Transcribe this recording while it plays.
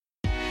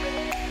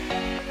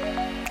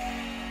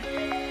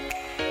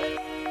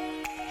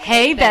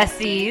Hey,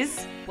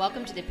 besties.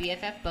 Welcome to the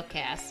BFF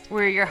Bookcast.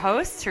 We're your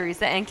hosts,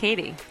 Teresa and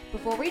Katie.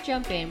 Before we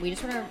jump in, we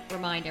just want to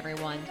remind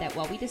everyone that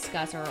while we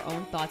discuss our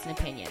own thoughts and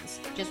opinions,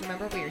 just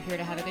remember we are here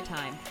to have a good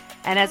time.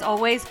 And as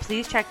always,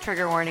 please check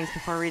trigger warnings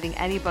before reading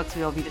any books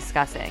we will be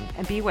discussing.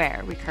 And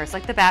beware, we curse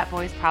like the Bat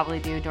Boys probably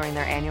do during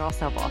their annual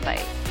snowball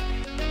fight.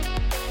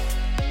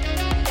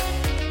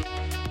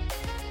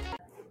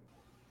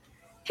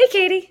 Hey,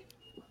 Katie.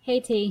 Hey,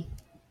 T.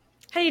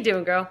 How you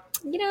doing, girl?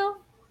 You know,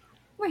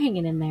 we're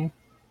hanging in there.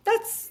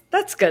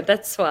 That's good.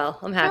 That's swell.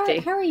 I'm happy.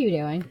 How are you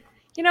doing?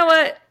 You know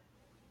what?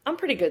 I'm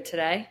pretty good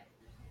today.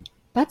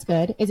 That's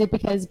good. Is it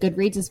because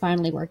Goodreads is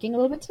finally working a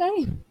little bit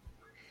today?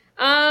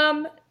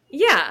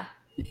 Yeah.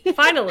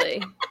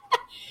 Finally.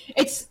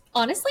 It's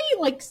honestly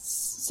like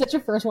such a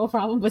first world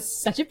problem, but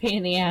such a pain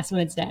in the ass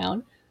when it's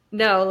down.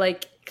 No,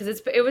 like,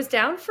 because it was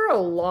down for a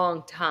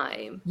long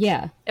time.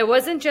 Yeah. It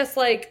wasn't just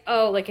like,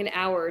 like an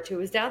hour or two.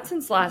 It was down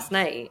since last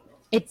night.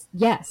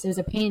 Yes, it was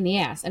a pain in the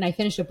ass. And I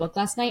finished a book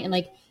last night, and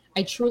like,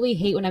 I truly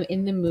hate when I'm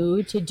in the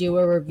mood to do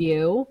a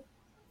review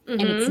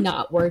and it's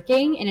not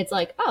working. And it's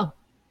like, oh,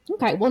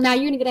 okay, well, now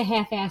you're going to get a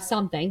half-ass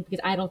something because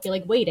I don't feel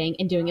like waiting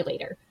and doing it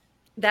later.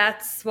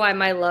 That's why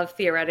my love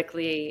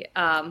theoretically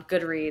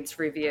Goodreads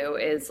review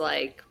is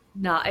like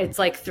it's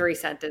like 3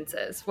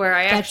 sentences where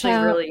I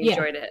really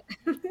enjoyed it.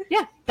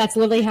 Yeah, that's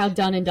literally how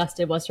done and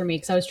dusted was for me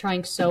because I was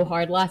trying so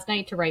hard last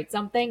night to write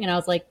something and I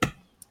was like,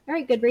 all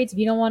right, Goodreads, if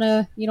you don't want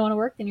to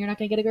work, then you're not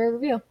going to get a good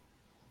review.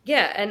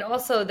 Yeah, and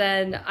also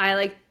then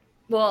I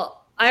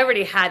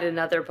already had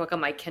another book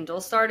on my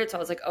Kindle started, so I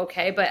was like,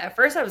 okay. But at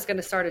first I was going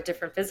to start a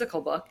different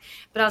physical book.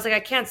 But I was like, I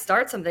can't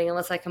start something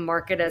unless I can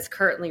mark it as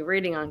currently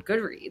reading on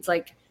Goodreads.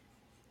 Like,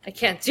 I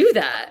can't do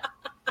that.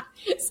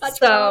 Such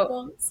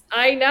problems.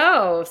 I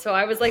know. So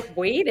I was like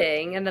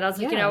waiting. And then I was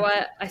like, You know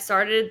what? I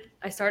started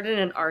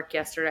an arc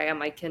yesterday on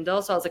my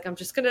Kindle. So I was like, I'm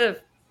just going to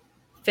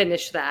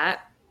finish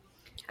that.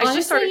 Honestly, I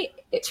just started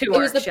 2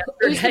 arcs yesterday.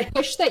 It was the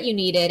push that you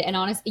needed. And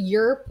honestly,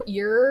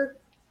 you're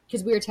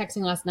because we were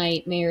texting last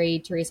night, Mary,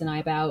 Teresa, and I,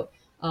 about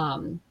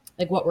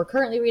like what we're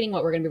currently reading,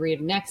 what we're going to be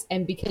reading next.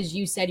 And because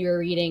you said you were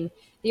reading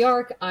the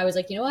arc, I was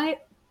like, you know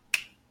what?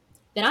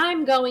 Then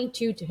I'm going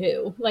to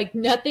too. Like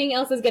nothing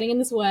else is getting in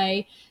this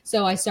way.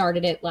 So I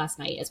started it last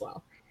night as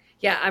well.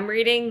 Yeah, I'm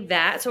reading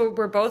that. So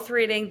we're both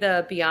reading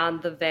the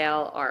Beyond the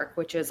Veil arc,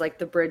 which is like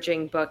the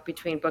bridging book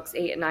between books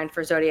 8 and 9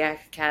 for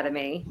Zodiac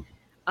Academy.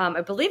 I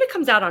believe it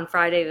comes out on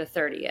Friday the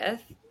 30th.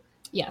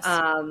 Yes.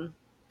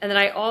 And then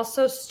I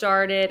also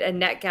started a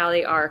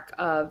NetGalley arc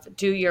of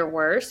Do Your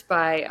Worst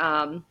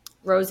by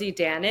Rosie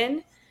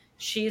Danon.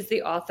 She's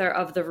the author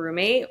of The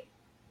Roommate.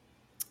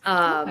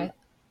 Okay.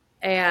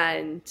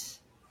 And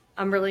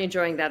I'm really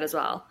enjoying that as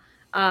well.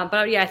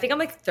 But yeah, I think I'm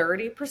like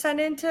 30%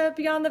 into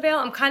Beyond the Veil.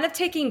 I'm kind of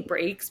taking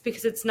breaks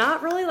because it's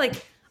not really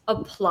like a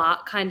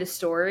plot kind of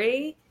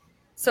story.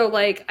 So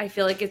like, I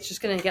feel like it's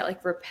just going to get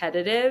like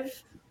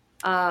repetitive.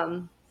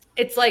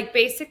 It's like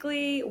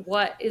basically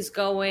what is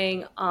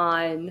going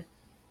on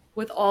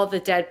with all the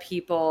dead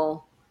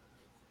people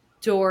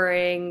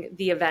during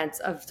the events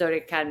of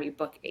Zodiac Academy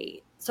Book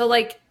 8. So,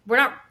 like,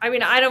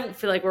 I don't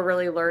feel like we're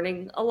really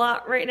learning a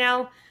lot right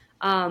now.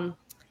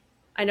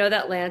 I know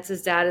that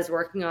Lance's dad is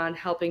working on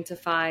helping to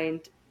find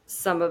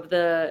some of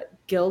the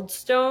guild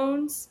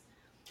stones.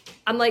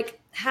 I'm, like,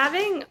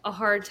 having a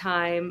hard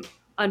time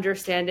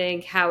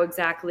understanding how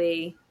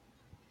exactly...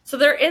 So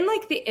they're in,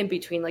 like, the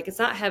in-between. Like, it's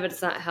not heaven,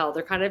 it's not hell.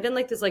 They're kind of in,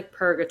 like, this, like,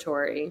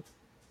 purgatory.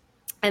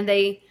 And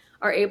they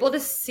are able to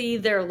see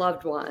their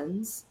loved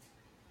ones.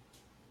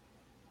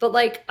 But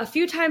like a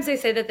few times they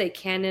say that they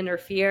can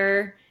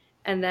interfere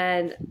and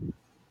then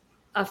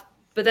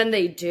but then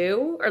they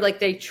do, or like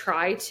they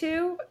try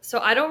to. So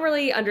I don't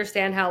really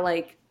understand how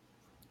like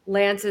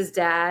Lance's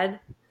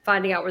dad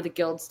finding out where the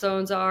guild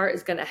stones are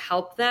is going to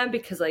help them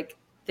because like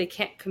they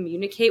can't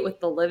communicate with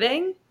the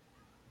living.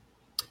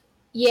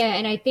 Yeah,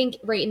 and I think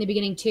right in the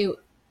beginning too,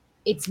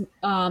 it's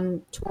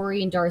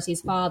Tori and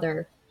Darcy's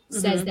father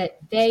says that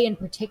they in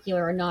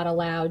particular are not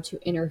allowed to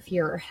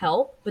interfere or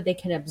help, but they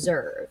can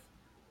observe.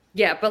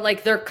 Yeah, but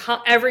like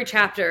every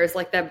chapter is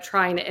like them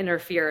trying to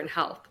interfere and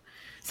help.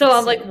 So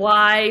I'm like,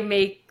 why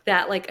make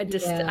that like a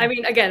distinct? I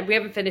mean, again, we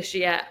haven't finished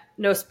yet.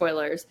 No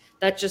spoilers.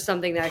 That's just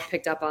something that I've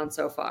picked up on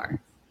so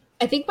far.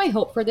 I think my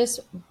hope for this,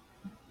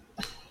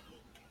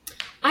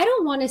 I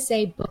don't want to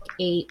say book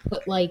 8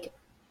 put like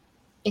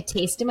a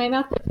taste in my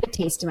mouth, but a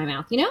taste in my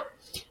mouth, you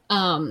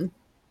know?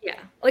 Yeah.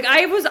 Like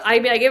I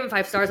gave it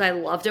 5 stars. I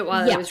loved it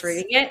while I was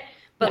reading it.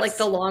 But like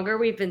the longer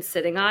we've been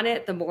sitting on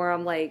it, the more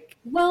I'm like...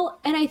 Well,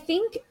 and I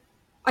think,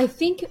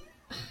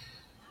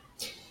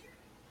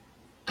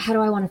 how do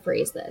I want to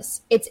phrase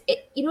this?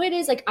 You know what it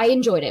is? Like I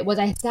enjoyed it. Was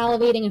I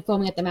salivating and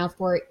foaming at the mouth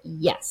for it?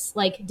 Yes.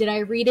 Like, did I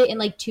read it in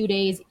like 2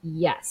 days?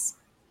 Yes.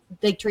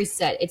 Like Teresa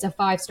said, it's a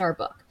 5-star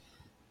book.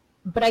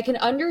 But I can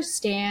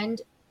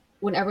understand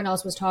when everyone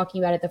else was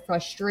talking about it, the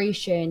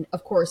frustration,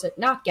 of course, at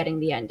not getting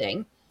the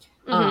ending.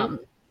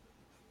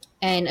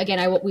 And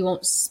again, we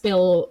won't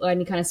spill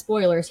any kind of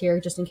spoilers here,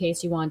 just in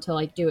case you want to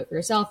like do it for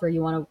yourself or you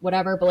want to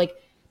whatever. But like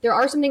there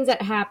are some things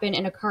that happen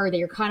and occur that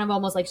you're kind of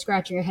almost like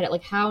scratching your head at,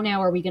 like, how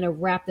now are we going to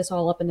wrap this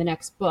all up in the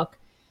next book?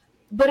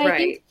 But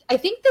Right. I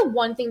think the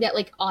one thing that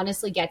like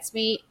honestly gets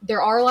me,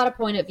 there are a lot of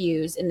point of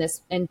views in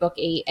book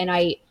 8, and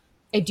I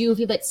do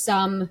feel that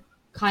some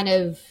kind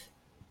of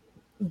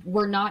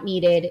were not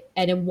needed,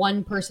 and in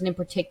one person in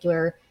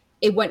particular,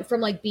 it went from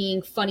like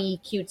being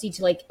funny, cutesy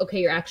to like, okay,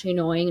 you're actually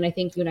annoying, and I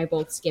think you and I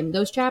both skimmed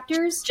those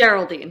chapters.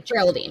 Geraldine.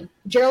 Geraldine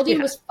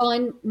Yeah. was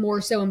fun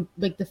more so in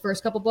like the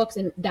first couple books,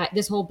 and that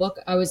this whole book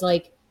I was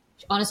like,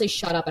 honestly,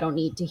 shut up, I don't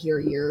need to hear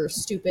your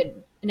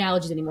stupid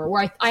analogies anymore.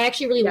 Where I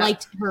actually really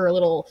liked her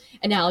little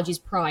analogies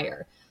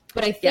prior.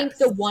 But I think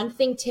the one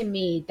thing to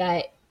me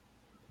that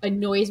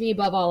annoys me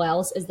above all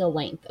else is the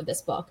length of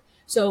this book.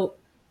 So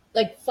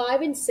like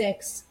 5 and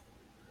 6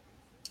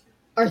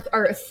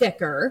 are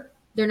thicker.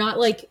 They're not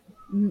like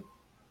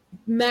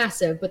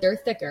massive, but they're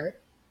thicker.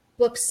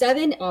 Book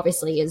 7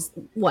 obviously is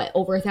what,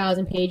 over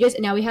 1,000 pages,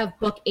 and now we have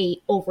book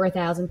 8 over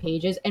 1,000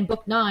 pages, and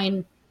book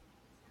 9,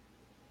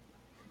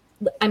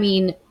 I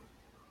mean,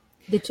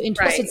 in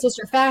Twisted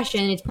Sister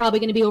fashion, it's probably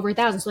going to be over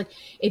 1,000. So like,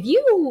 if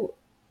you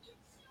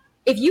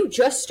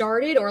just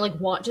started or like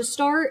want to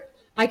start,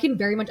 I can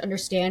very much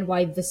understand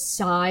why the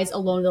size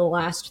alone of the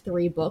last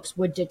 3 books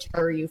would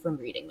deter you from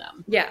reading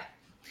them. Yeah.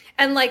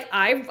 And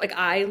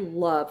I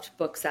loved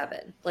book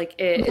 7. Like,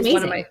 it is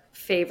one of my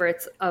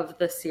favorites of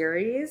the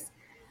series.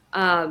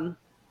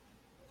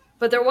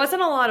 But there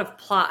wasn't a lot of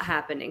plot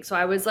happening. So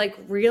I was like,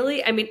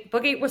 really, I mean,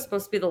 book 8 was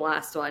supposed to be the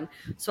last one.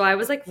 So I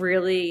was like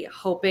really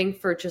hoping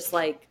for just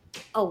like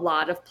a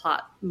lot of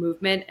plot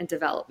movement and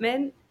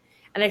development.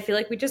 And I feel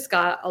like we just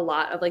got a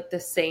lot of like the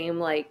same,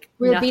 like,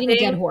 we were beating a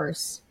dead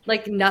horse.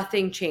 Like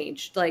nothing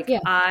changed. Like,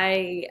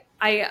 I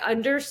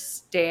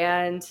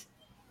understand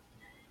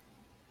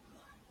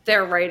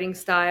their writing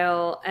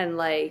style, and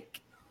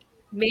like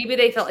maybe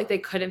they felt like they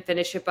couldn't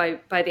finish it by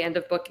the end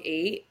of book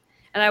 8,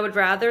 and I would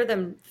rather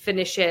them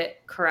finish it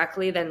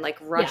correctly than like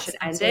rush it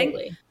ending.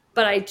 Absolutely.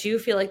 But I do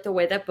feel like the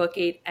way that book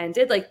 8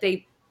 ended, like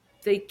they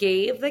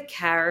gave the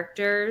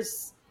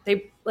characters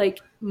they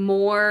like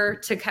more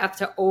to have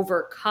to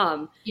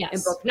overcome in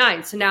book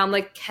 9. So now I'm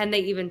like, can they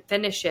even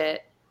finish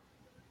it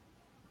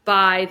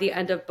by the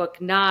end of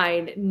book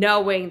 9,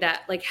 knowing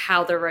that like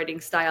how their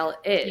writing style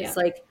is?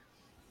 Like,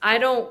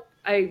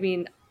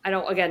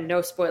 again,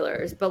 no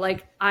spoilers, but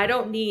like, I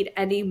don't need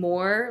any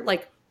more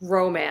like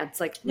romance.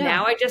 Like,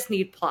 now I just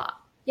need plot.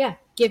 Yeah.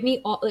 Give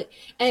me all.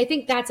 And I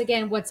think that's,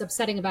 again, what's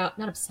upsetting about,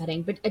 not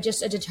upsetting, but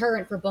just a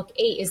deterrent for book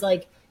 8 is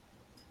like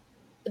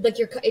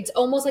it's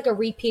almost like a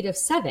repeat of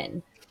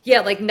 7.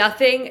 Yeah. Like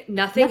nothing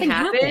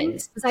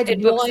happens besides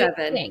in book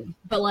 7. Thing.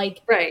 But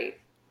like,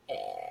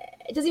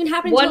 it doesn't even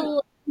happen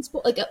until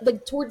like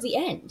towards the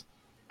end.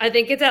 I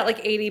think it's at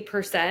like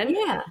 80%.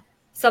 Yeah.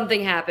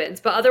 Something happens,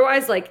 but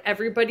otherwise, like,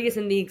 everybody is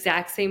in the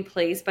exact same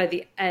place by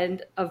the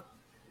end of.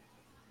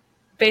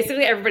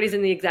 Basically, everybody's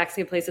in the exact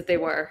same place that they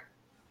were.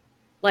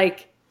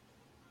 Like,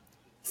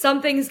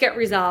 some things get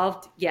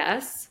resolved,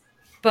 yes,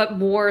 but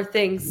more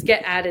things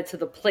get added to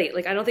the plate.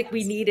 Like, I don't think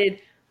we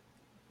needed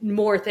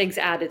more things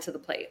added to the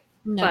plate.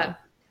 No. But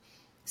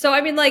so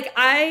I mean, like,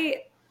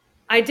 I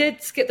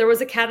did skip. There was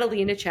a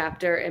Catalina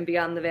chapter in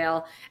Beyond the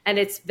Veil, and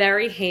it's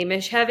very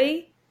Hamish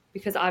heavy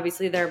because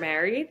obviously they're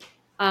married.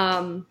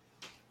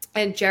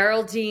 And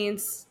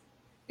Geraldine's,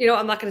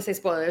 I'm not going to say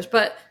spoilers,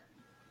 but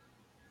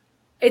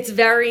it's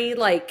very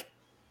like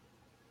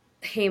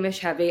Hamish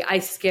heavy. I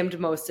skimmed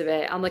most of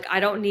it. I'm like, I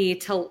don't need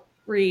to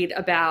read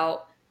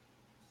about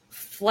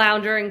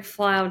floundering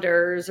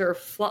flounders or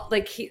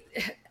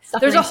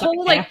there's a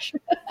whole like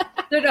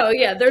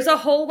there's a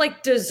whole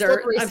like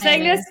dessert. I'm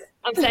saying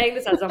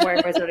this as I'm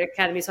wearing my Zodiac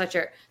Academy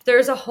sweatshirt.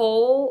 There's a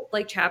whole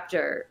like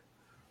chapter,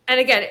 and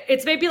again,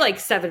 it's maybe like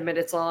 7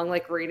 minutes long,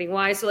 like reading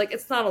wise. So like,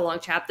 it's not a long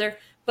chapter,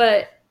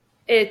 but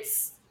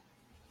it's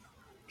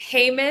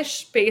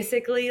Hamish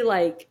basically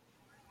like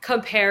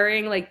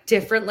comparing like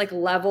different like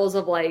levels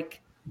of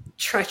like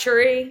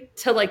treachery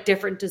to like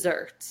different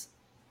desserts.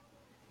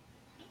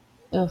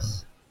 Ugh.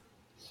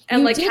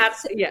 And like,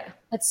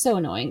 that's so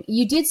annoying.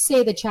 You did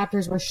say the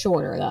chapters were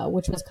shorter though,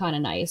 which was kind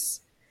of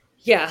nice.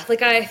 Yeah,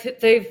 like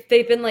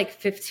they've been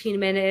like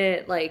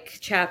 15-minute like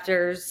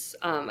chapters.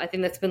 I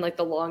think that's been like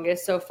the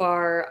longest so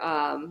far.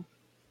 I'm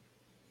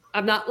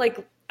not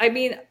like, I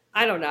mean,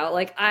 I don't know.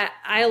 Like,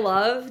 I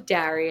love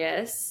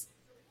Darius.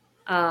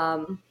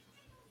 We're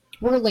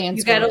Lance.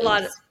 You get a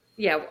lot of,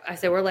 I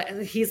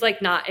say he's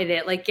like not in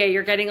it. Like,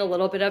 you're getting a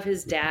little bit of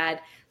his dad.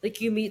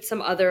 Like, you meet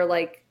some other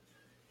like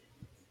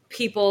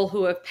people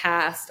who have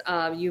passed.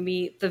 You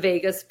meet the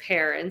Vegas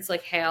parents,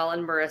 like Hale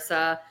and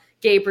Marissa.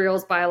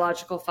 Gabriel's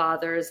biological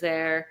father is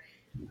there.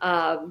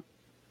 But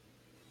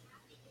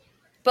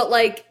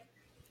like,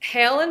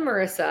 Hale and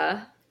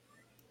Marissa,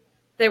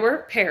 they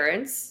were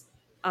parents,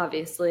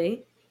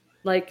 obviously.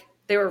 Like,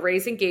 they were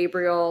raising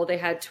Gabriel. They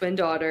had twin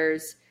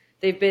daughters.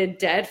 They've been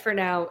dead for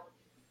now,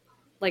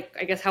 like,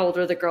 I guess, how old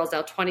are the girls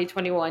now? 20,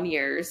 21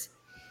 years.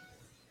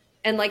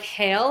 And like,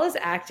 Hale is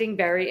acting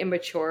very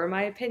immature, in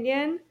my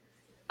opinion.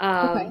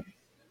 Okay.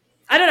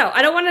 I don't know.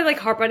 I don't want to like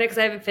harp on it because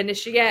I haven't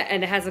finished it yet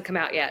and it hasn't come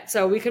out yet.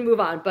 So we can move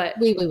on. But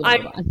we will move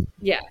on.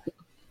 Yeah.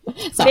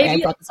 Sorry, I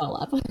brought this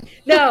all up.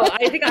 No,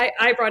 I think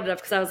I brought it up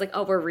because I was like,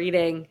 oh, we're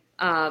reading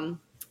the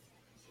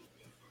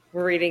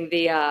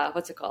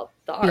what's it called?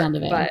 The Ark. Beyond the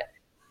Veil. But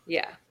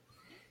yeah.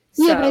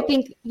 Yeah, So, but I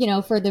think,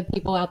 for the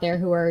people out there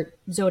who are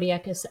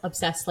Zodiac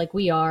obsessed like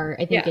we are,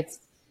 I think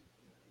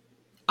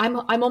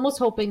I'm almost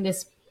hoping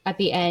this at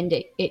the end,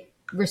 it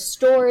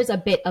restores a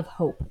bit of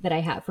hope that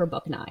I have for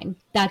book 9.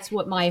 That's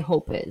what my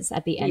hope is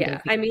at the end.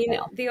 Yeah, I mean,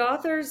 the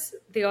authors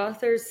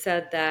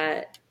said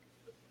that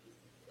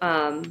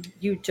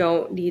you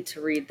don't need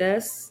to read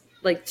this,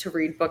 like to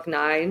read book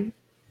 9.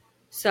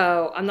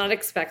 So I'm not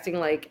expecting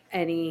like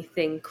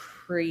anything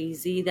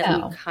crazy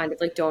that we kind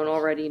of like don't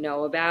already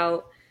know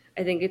about.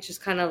 I think it's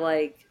just kind of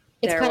like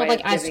it's kind of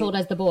like As Told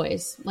as the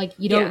Boys. Like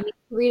you don't need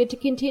to read it to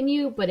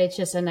continue, but it's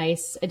just a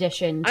nice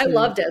addition. I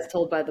loved As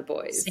Told by the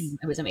Boys.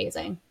 It was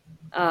amazing.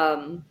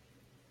 So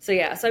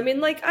I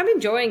mean, like I'm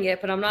enjoying it,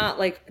 but I'm not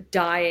like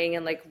dying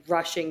and like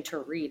rushing to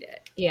read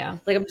it. Yeah,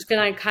 like I'm just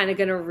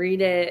gonna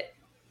read it,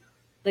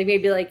 like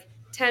maybe like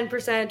 10%,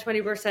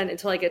 20%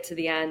 until I get to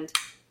the end.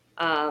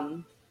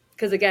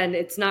 Because again,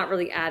 it's not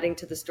really adding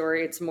to the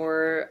story. It's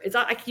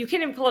not, you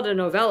can't even call it a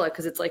novella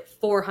because it's like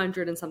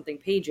 400 and something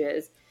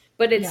pages,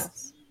 but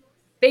it's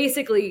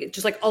basically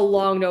just like a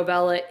long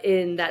novella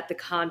in that the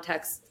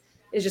context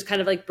is just kind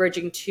of like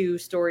bridging 2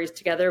 stories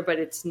together, but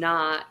it's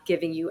not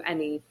giving you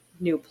any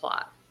new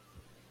plot.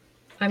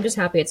 I'm just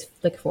happy it's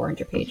like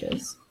 400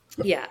 pages.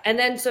 Yeah. And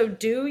then, so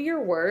do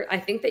your work. I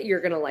think that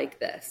you're going to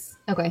like this.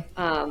 Okay.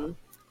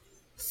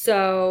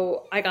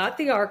 So I got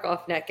the Ark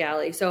off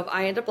NetGalley. So if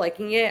I end up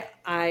liking it,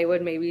 I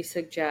would maybe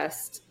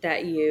suggest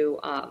that you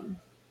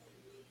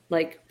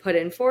like put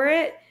in for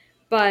it.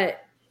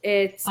 But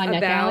it's on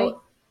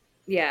about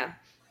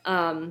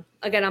NetGalley?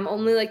 Again, I'm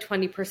only like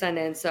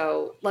 20% in,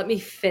 so let me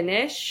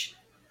finish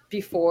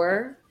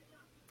before,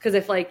 because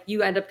if like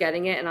you end up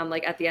getting it and I'm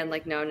like at the end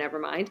like no, never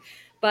mind.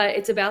 But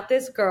it's about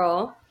this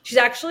girl. She's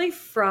actually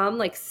from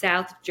like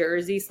South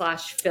Jersey /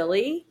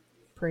 Philly.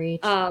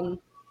 Preach.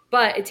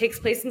 But it takes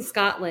place in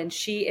Scotland.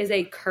 She is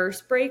a curse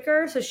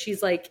breaker. So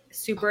she's like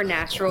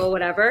supernatural,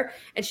 whatever.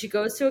 And she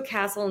goes to a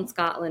castle in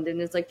Scotland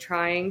and is like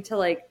trying to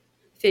like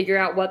figure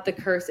out what the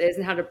curse is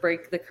and how to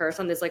break the curse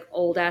on this like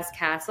old ass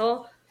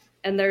castle.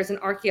 And there's an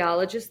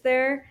archaeologist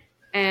there.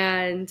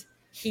 And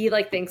he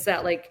like thinks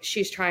that like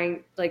she's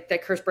trying, like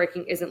that curse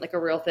breaking isn't like a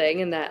real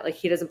thing. And that like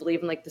he doesn't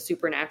believe in like the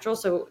supernatural.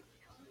 So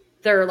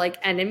they're like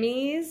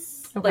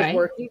enemies, like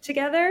working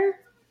together.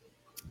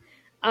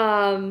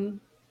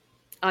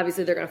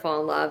 Obviously, they're going to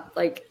fall in love.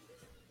 Like,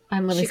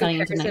 I'm literally signing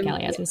into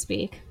NetGalley as we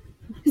speak.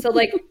 So,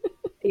 like,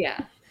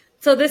 yeah.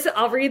 So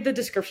I'll read the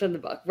description of the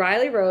book.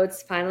 Riley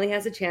Rhodes finally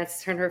has a chance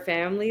to turn her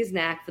family's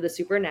knack for the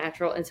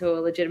supernatural into a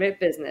legitimate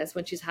business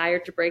when she's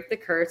hired to break the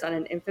curse on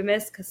an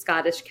infamous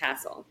Scottish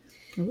castle.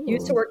 Ooh.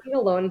 Used to working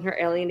alone in her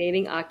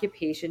alienating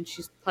occupation,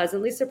 she's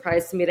pleasantly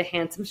surprised to meet a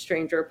handsome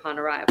stranger upon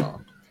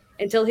arrival,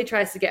 until he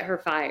tries to get her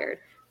fired.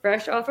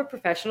 Fresh off a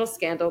professional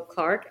scandal,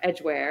 Clark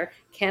Edgware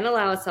can't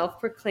allow a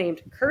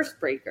self-proclaimed curse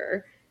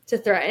breaker to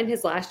threaten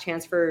his last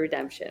chance for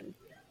redemption.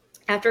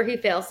 After he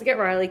fails to get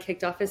Riley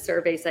kicked off his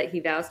survey site,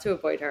 he vows to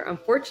avoid her.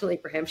 Unfortunately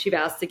for him, she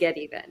vows to get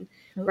even.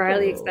 Ooh.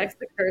 Riley expects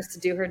the curse to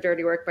do her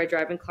dirty work by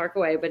driving Clark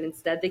away, but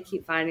instead they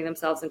keep finding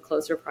themselves in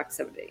closer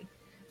proximity.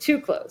 Too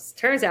close.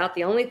 Turns out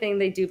the only thing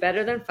they do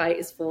better than fight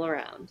is fool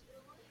around.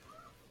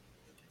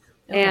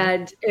 Okay.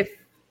 And if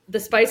the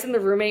spice in The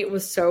Roommate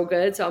was so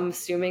good, so I'm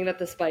assuming that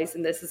the spice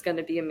in this is going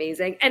to be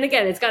amazing. And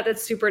again, it's got that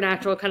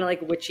supernatural kind of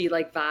like witchy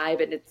like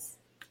vibe, and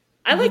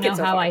I like it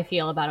so how far. I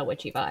feel about a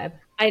witchy vibe.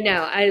 I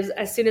know.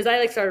 As soon as I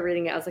like started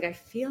reading it, I was like, I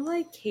feel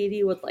like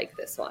Katie would like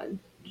this one.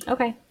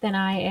 Okay, then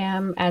I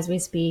am, as we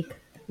speak,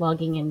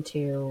 logging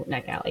into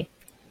NetGalley.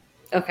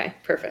 Okay,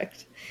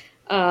 perfect.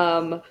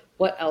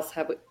 What else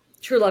have we?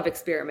 True Love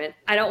Experiment.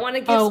 I don't want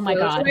to give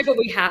spoilers away, but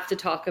we have to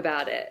talk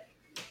about it.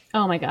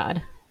 Oh my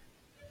god.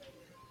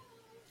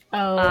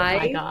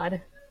 My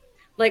god.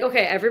 Like,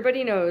 okay,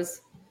 everybody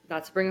knows,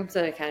 not to bring up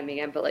Zodiac Academy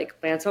again, but like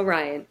Lance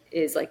O'Ryan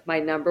is like my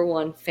number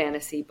one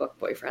fantasy book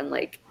boyfriend.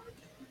 Like,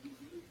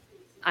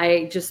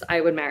 I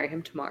would marry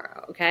him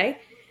tomorrow, okay?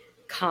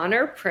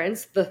 Connor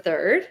Prince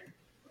III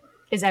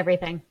is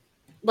everything.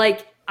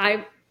 Like,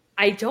 I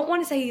don't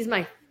want to say he's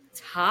my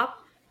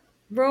top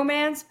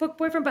romance book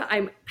boyfriend, but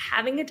I'm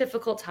having a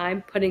difficult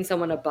time putting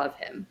someone above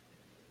him.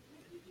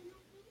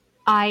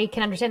 I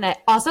can understand that.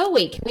 Also,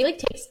 wait, can we like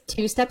take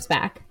 2 steps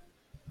back?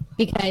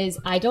 Because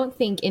I don't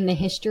think in the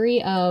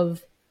history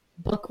of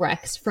book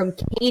recs from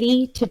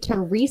Katie to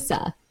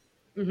Teresa,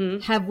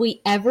 have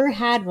we ever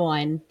had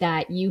one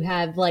that you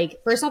have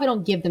like, first off, I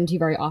don't give them to you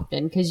very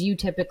often because you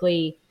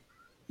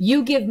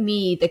give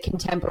me the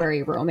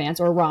contemporary romance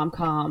or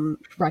rom-com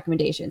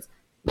recommendations.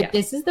 But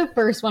This is the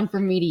first one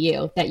from me to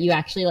you that you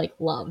actually like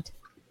loved.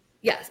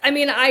 Yes. I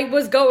mean, I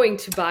was going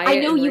to buy it. I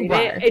know you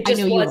were. It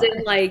just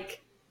wasn't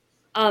like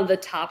on the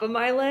top of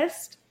my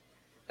list.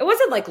 it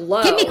wasn't like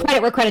low. Give me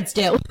credit where credit's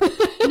due.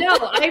 No,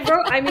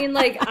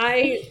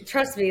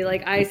 trust me,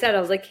 like I said, I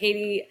was like,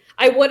 Katie,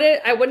 I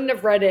wouldn't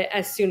have read it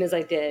as soon as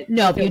I did.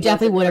 No, but you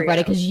definitely would have read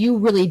it because you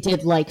really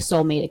did like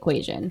Soulmate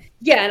Equation.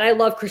 Yeah, and I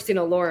love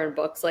Christina Lauren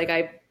books. Like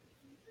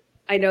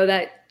I know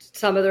that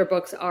some of their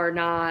books are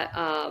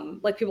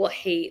not like people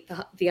hate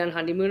the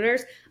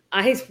Unhoneymooners.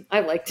 I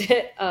liked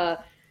it.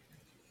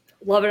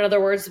 Love in Other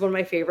Words is one of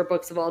my favorite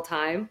books of all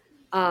time.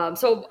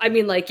 So I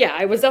mean, like, yeah,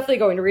 I was definitely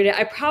going to read it.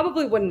 I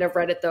probably wouldn't have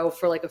read it though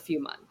for like a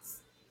few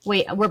months.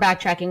 Wait, we're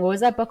backtracking. What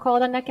was that book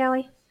called on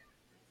NetGalley?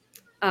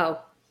 Oh,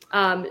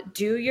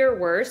 Do Your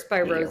Worst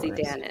by Rosie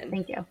Danon.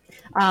 Thank you.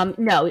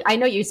 No, I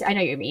know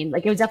you mean.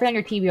 Like, it was definitely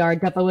on your TBR.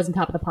 Definitely wasn't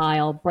top of the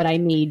pile, but I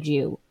made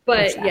you.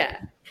 But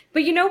yeah.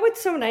 But you know what's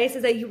so nice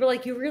is that you were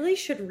like, you really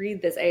should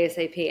read this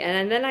ASAP.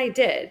 And then I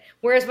did.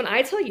 Whereas when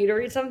I tell you to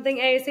read something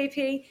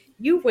ASAP,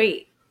 you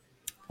wait.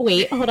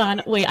 Wait, hold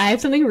on. Wait, I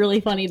have something really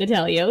funny to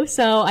tell you.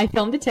 So I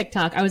filmed a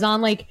TikTok. I was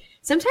on like,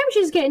 sometimes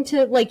you just get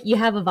into like, you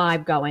have a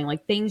vibe going.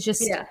 Like things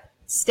just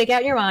stick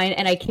out in your mind.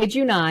 And I kid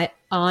you not,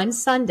 on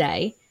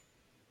Sunday,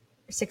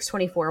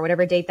 6/24,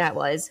 whatever date that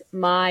was,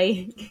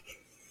 my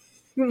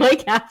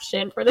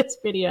caption for this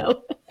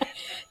video,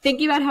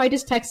 thinking about how I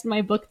just texted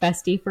my book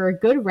bestie for a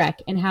good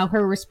rec and how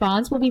her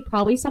response will be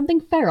probably something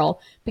feral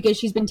because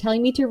she's been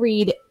telling me to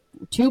read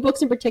 2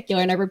 books in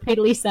particular. And I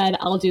repeatedly said,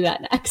 I'll do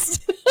that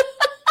next.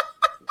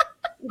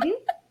 Mm-hmm.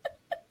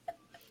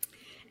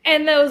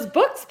 And those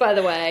books, by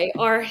the way,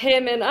 are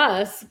Him and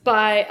Us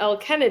by Elle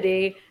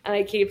Kennedy. And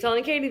I keep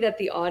telling Katie that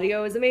the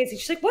audio is amazing.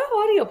 She's like, what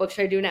audiobook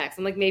should I do next?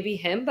 I'm like, maybe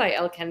Him by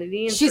Elle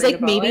Kennedy. And she's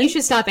like, maybe you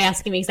should stop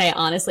asking me because I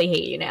honestly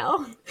hate you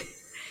now.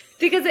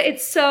 Because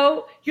it's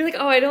so, you're like,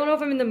 oh, I don't know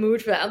if I'm in the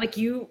mood for that. I'm like,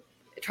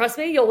 trust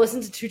me, you'll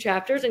listen to 2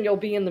 chapters and you'll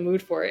be in the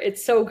mood for it.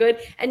 It's so good.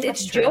 And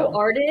it's Joe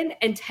Arden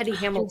and Teddy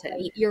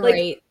Hamilton. You're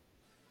right.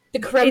 The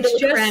creme de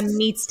la creme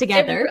meets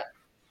together.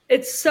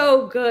 It's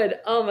so good.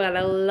 Oh my God,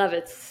 I love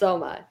it so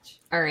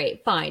much. All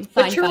right, fine.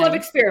 True Love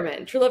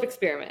Experiment. True Love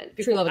Experiment.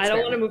 I don't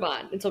want to move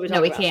on until we talk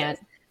about it. No, we can't.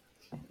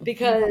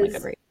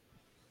 Because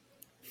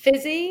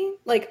Fizzy,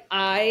 like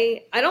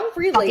I don't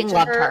relate to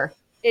her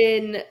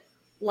in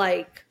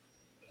like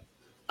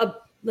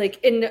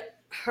in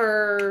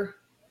her,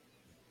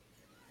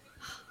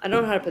 I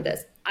don't know how to put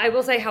this. I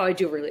will say how I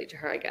do relate to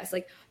her, I guess.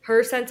 Like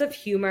her sense of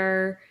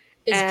humor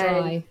is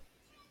dry.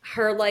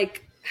 Her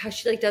like how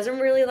she like doesn't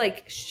really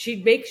like,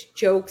 she makes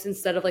jokes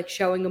instead of like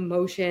showing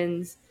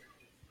emotions.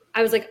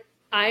 I was like,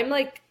 I'm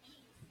like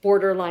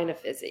borderline a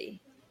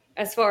Fizzy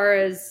as far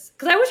as,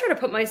 because I always try to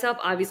put myself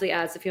obviously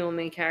as the female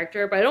main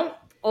character, but I don't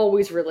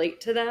always relate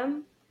to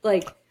them.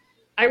 Like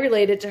I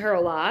related to her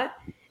a lot,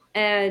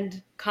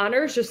 and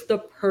Connor is just the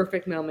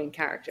perfect male main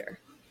character.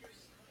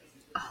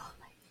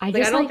 I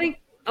don't think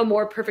a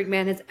more perfect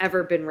man has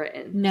ever been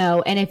written.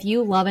 No, and if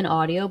you love an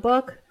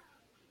audiobook,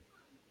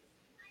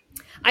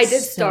 I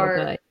did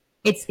start.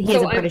 Good. He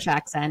has a British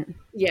accent.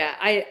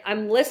 Yeah,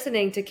 I'm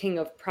listening to King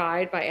of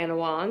Pride by Anna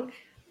Wong,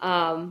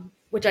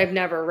 which I've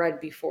never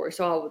read before.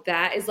 So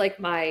that is like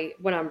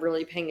when I'm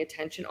really paying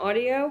attention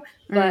audio.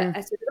 But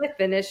as soon as I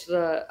finished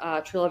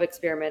the True Love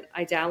Experiment,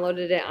 I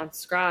downloaded it on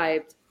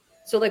Scribd.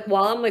 So like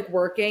while I'm like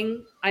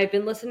working, I've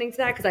been listening to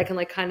that because I can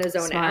like kind of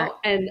zone out.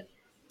 And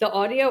the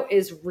audio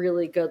is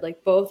really good.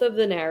 Like both of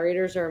the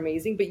narrators are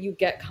amazing, but you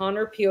get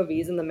Connor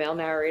POVs and the male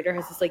narrator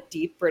has this like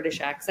deep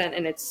British accent,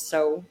 and it's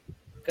so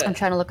good. I'm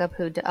trying to look up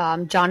who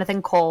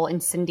Jonathan Cole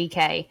and Cindy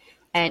Kay.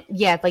 And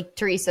yeah, like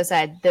Teresa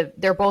said,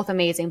 they're both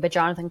amazing, but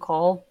Jonathan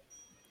Cole,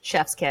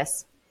 chef's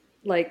kiss.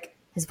 Like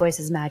his voice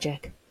is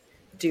magic.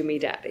 Do Me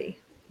Daddy.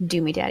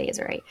 Do Me Daddy is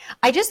right.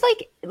 I just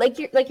like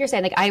you're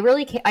saying, like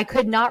I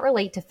could not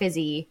relate to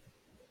Fizzy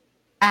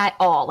at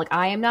all. Like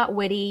I am not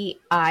witty.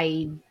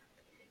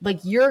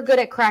 Like, you're good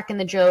at cracking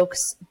the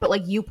jokes, but,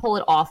 like, you pull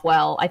it off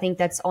well. I think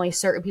that's only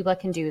certain people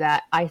that can do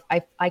that. I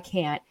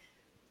can't.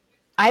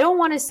 I don't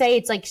want to say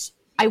it's, like,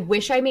 I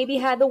wish I maybe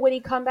had the witty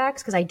comebacks,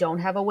 because I don't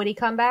have a witty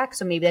comeback,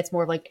 so maybe that's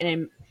more of, like,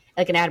 an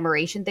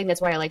admiration thing.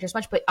 That's why I liked her so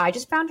much. But I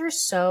just found her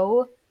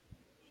so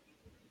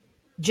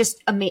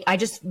just amazing. I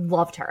just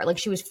loved her. Like,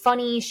 she was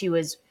funny. She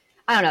was,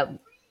 I don't know.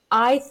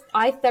 I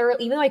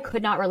thoroughly, even though I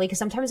could not relate, because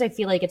sometimes I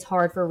feel like it's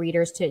hard for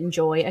readers to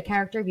enjoy a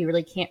character if you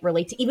really can't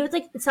relate to, even if it's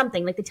like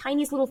something like the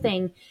tiniest little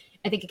thing.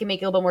 I think it can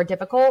make it a little bit more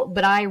difficult,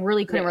 but I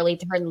really couldn't relate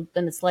to her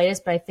in the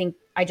slightest. But I think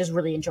I just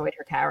really enjoyed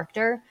her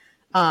character.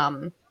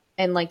 And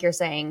like you're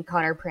saying,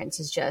 Connor Prince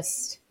is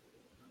just,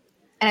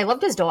 and I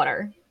loved his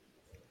daughter.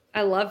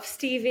 I love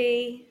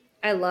Stevie.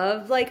 I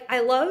love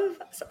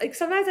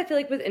sometimes I feel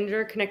like with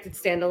interconnected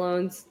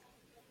standalones,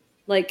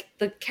 like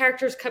the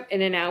characters come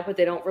in and out, but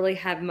they don't really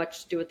have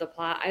much to do with the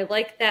plot. I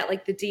like that,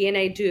 like the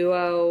DNA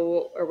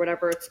duo or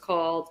whatever it's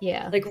called.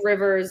 Yeah. Like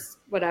Rivers,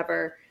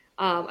 whatever.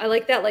 I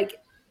like that, like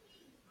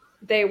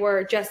they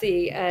were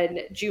Jesse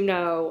and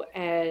Juno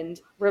and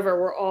River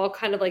were all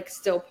kind of like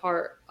still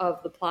part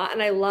of the plot.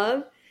 And I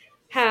love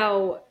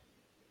how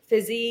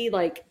Fizzy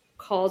like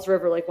calls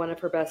River like one of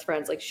her best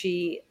friends. Like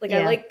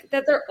I like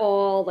that they're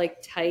all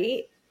like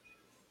tight.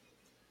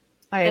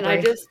 I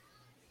agree.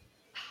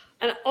 And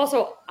And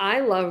also, I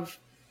love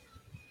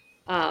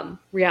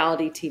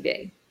reality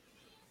TV.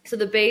 So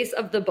the base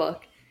of the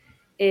book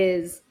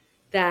is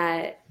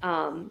that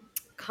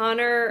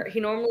Connor, he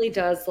normally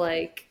does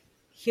like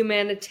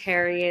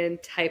humanitarian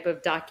type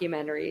of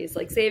documentaries,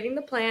 like Saving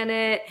the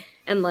Planet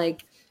and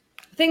like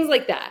things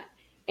like that.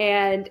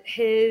 And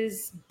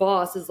his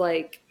boss is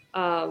like,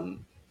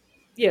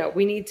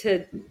 we need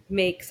to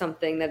make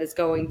something that is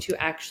going to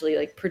actually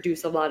like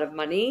produce a lot of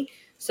money.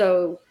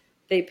 So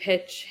they're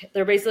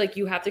basically like,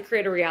 you have to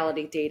create a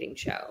reality dating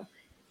show.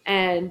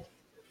 And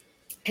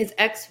his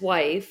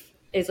ex-wife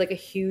is like a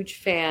huge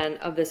fan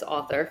of this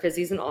author.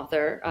 Fizzy's an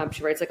author.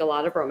 She writes like a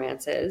lot of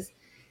romances.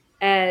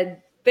 And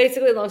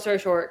basically, long story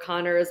short,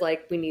 Connor is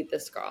like, we need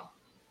this girl.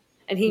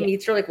 And he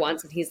meets her like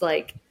once and he's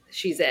like,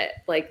 she's it.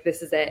 Like,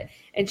 this is it.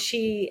 And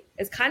she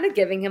is kind of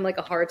giving him like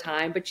a hard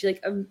time, but she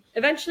like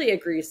eventually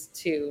agrees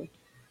to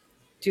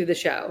do the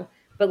show,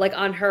 but like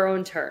on her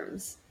own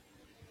terms.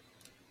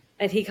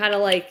 And he kind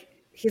of like,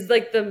 he's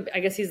like I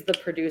guess he's the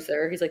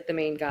producer. He's like the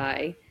main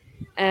guy.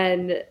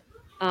 And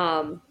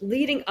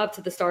leading up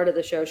to the start of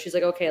the show, she's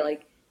like, okay,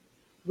 like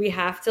we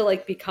have to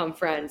like become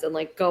friends and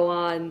like go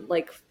on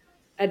like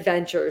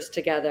adventures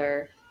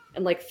together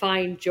and like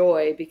find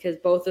joy, because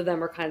both of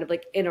them are kind of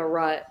like in a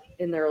rut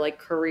in their like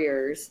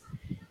careers,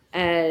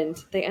 and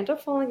they end up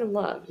falling in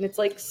love, and it's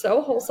like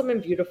so wholesome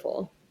and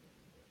beautiful.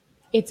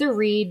 It's a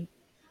read.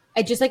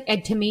 I just like,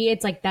 to me,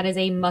 it's like that is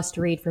a must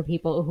read for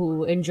people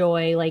who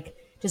enjoy like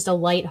just a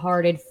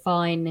lighthearted,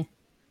 fun,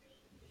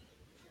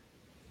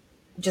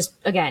 just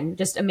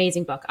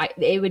amazing book.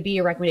 It would be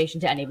a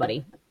recommendation to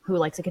anybody who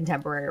likes a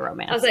contemporary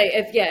romance. I'll say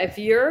if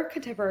you're a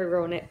contemporary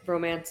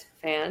romance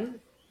fan,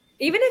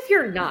 even if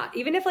you're not,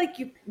 even if like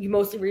you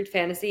mostly read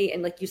fantasy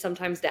and like you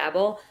sometimes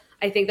dabble,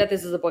 I think that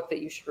this is a book that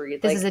you should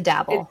read. This is a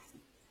dabble.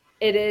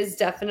 It is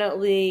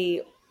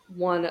definitely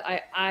one.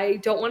 I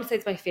don't want to say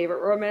it's my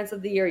favorite romance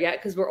of the year yet,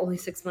 because we're only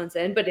 6 months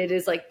in, but it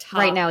is like top.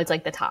 Right now it's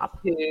like the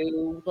top.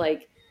 Two.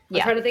 Like I'm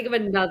trying to think of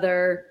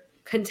another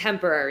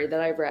contemporary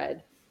that I've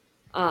read,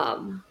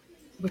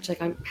 which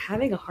like I'm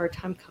having a hard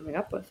time coming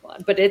up with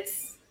one, but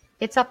it's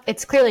up.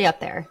 It's clearly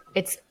up there.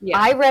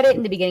 I read it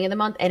in the beginning of the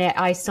month, and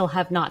I still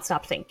have not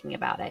stopped thinking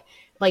about it.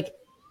 Like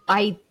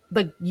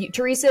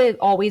Teresa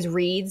always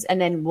reads and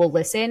then will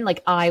listen.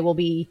 Like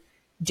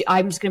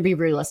I'm just going to be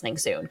re-listening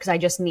soon, because I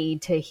just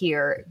need to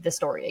hear the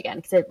story again,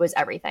 because it was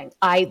everything.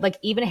 I like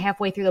even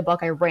halfway through the book,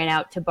 I ran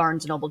out to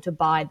Barnes & Noble to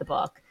buy the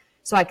book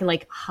so I can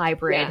like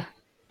hybrid. Yeah.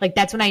 Like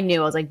that's when I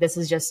knew I was like, this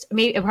is just,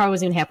 maybe it probably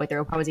wasn't even halfway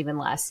through. It probably was even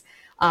less.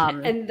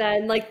 And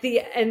then like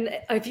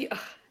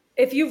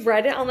if you've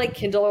read it on like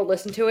Kindle or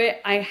listen to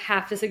it, I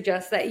have to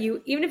suggest that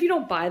you, even if you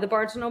don't buy the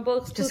Barnes &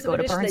 Noble just go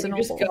to Barnes & Noble.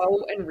 Just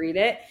go and read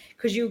it,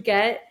 because you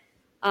get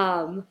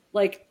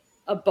like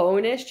a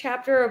bonus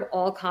chapter of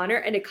all Connor,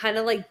 and it kind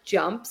of like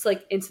jumps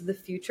like into the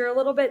future a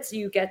little bit, so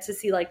you get to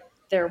see like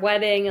their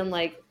wedding and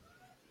like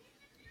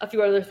a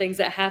few other things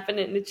that happen,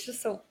 and it's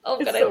just so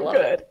good. I love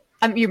it.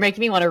 You're making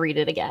me want to read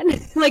it again.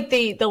 Like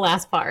the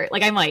last part.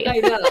 Like I might. I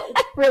know.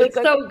 Really it's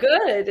so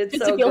good. It's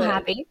just so to feel good.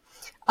 happy.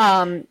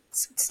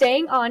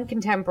 Staying on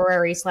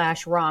contemporary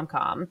 /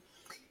 rom-com.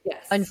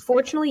 Yes.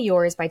 Unfortunately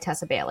Yours by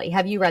Tessa Bailey.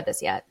 Have you read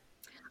this yet?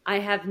 I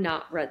have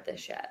not read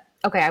this yet.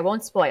 Okay, I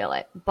won't spoil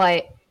it,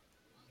 but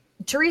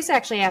Teresa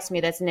actually asked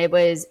me this, and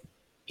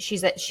she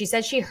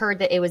said she heard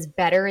that it was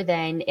better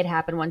than It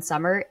Happened One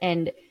Summer,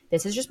 and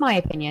this is just my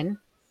opinion.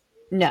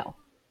 No,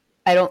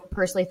 I don't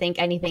personally think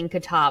anything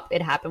could top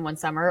It Happened One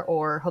Summer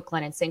or Hook,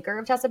 Line, and Sinker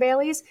of Tessa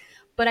Bailey's.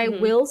 But I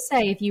will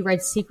say, if you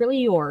read Secretly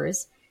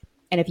Yours,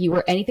 and if you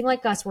were anything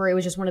like us, where it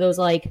was just one of those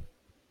like,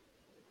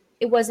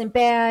 it wasn't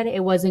bad,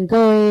 it wasn't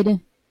good,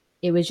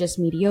 it was just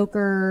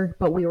mediocre,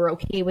 but we were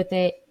okay with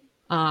it.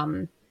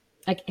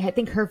 Like I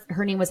think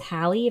her name was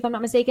Hallie, if I'm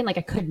not mistaken. Like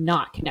I could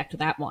not connect with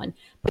that one,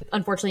 but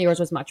unfortunately Yours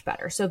was much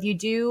better. So if you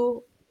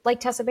do like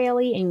Tessa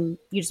Bailey and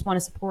you just want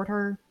to support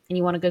her and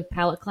you want a good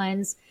palate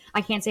cleanse,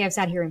 I can't say I've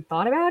sat here and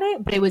thought about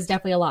it, but it was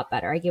definitely a lot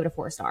better. I gave it a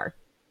 4-star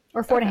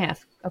or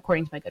 4.5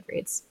 according to my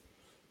Goodreads.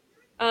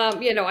 I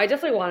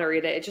definitely want to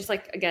read it. It's just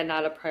like, again,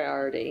 not a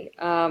priority.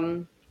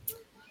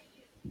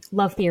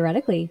 Love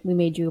Theoretically, we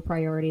made you a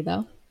priority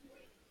though,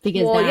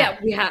 because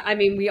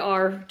we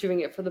are doing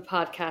it for the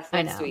podcast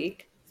next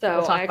week.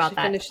 So we'll I actually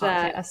finished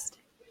that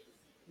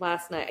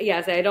last night.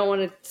 Yeah, I don't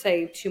want to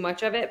say too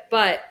much of it,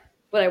 but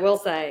what I will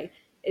say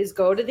is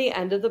go to the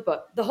end of the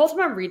book. The whole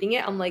time I'm reading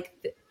it, I'm like,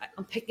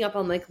 I'm picking up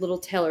on like little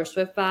Taylor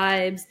Swift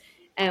vibes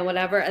and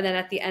whatever. And then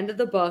at the end of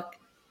the book,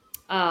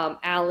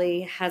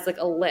 Allie has like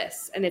a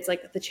list, and it's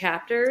like the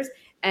chapters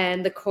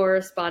and the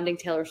corresponding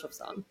Taylor Swift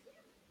song.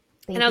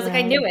 And I was like,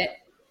 I knew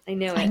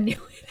it.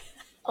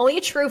 Only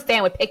a true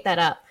fan would pick that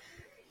up.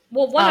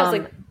 Well, I was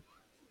like,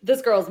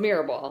 this girl's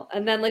Mirrorball.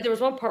 And then like there was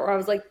one part where I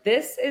was like,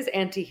 this is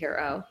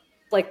Antihero.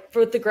 Like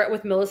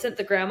with Millicent,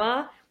 the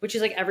grandma, which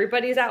is like,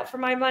 everybody's out for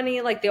my money.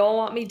 Like they all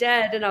want me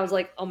dead. And I was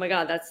like, oh my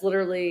God, that's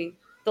literally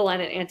the line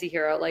in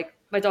Antihero. Like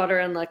my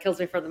daughter-in-law kills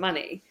me for the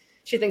money.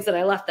 She thinks that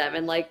I left them.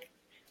 And like,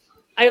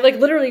 I like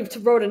literally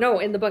wrote a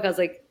note in the book. I was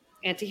like,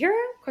 anti-hero?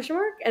 Question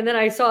mark. And then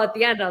I saw at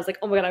the end, and I was like,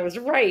 oh my God, I was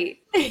right.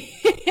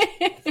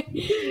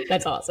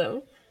 That's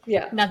awesome.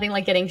 Yeah. Nothing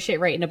like getting shit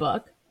right in a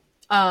book.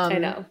 I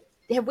know.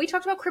 Have we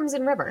talked about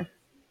Crimson River?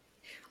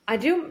 I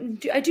do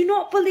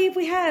not believe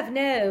we have,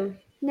 no.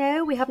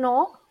 No, we have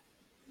not.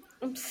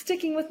 I'm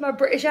sticking with my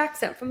British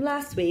accent from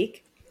last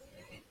week.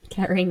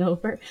 Carrying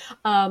over.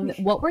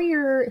 What were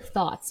your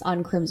thoughts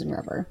on Crimson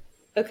River?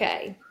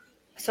 Okay.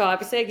 So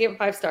obviously I gave it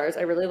 5 stars.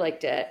 I really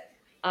liked it.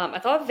 I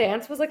thought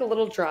Vance was like a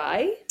little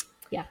dry.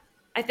 Yeah.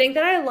 I think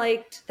that I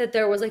liked that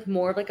there was like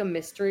more of like a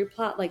mystery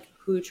plot, like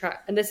who tried,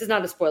 and this is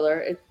not a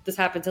spoiler, this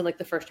happens in like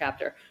the first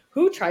chapter,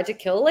 who tried to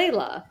kill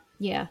Layla.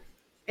 Yeah.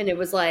 And it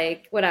was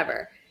like,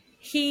 whatever.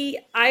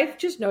 I've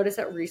just noticed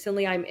that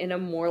recently I'm in a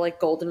more like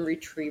golden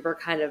retriever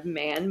kind of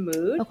man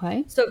mood.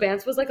 Okay. So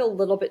Vance was like a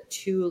little bit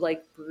too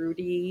like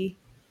broody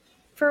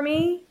for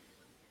me.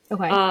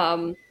 Okay.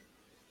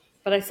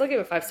 But I still give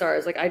it 5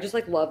 stars. Like I just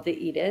like love the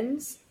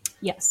Edens.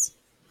 Yes.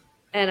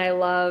 And I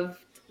loved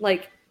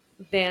like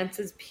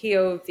Vance's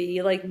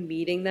POV, like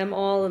meeting them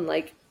all and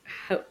like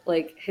how,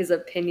 like his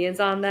opinions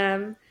on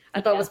them.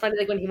 I thought it was funny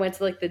like when he went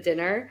to like the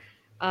dinner.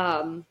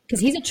 Because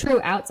he's a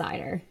true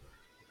outsider.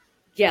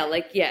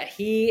 Yeah,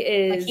 he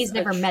is. Like he's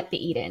never met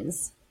the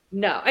Edens.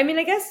 No, I mean,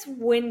 I guess in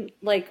the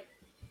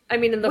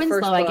Winslow,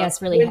 first book, I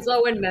guess, really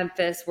Winslow and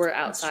Memphis were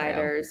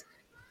outsiders.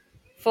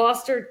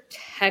 Foster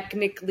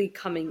technically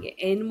coming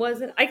in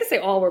wasn't. I guess they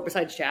all were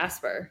besides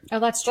Jasper. Oh,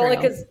 that's true. Well,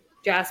 because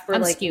Jasper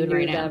I'm like skewed knew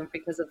right them now.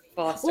 because of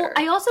Foster. Well,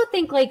 I also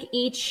think like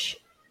each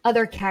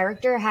other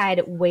character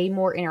had way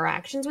more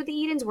interactions with the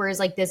Edens, whereas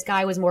like this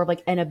guy was more of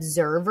like an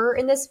observer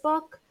in this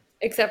book.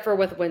 Except for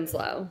with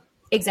Winslow.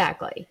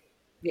 Exactly.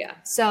 Yeah.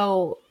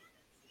 So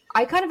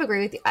I kind of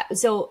agree with you.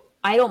 So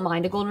I don't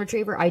mind a golden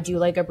retriever. I do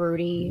like a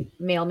broody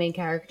male main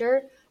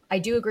character. I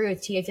do agree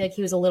with T. I feel like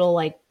he was a little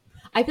like,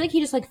 I feel like he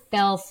just like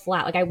fell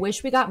flat. Like I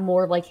wish we got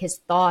more of like his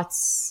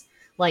thoughts,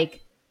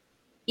 like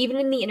even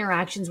in the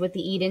interactions with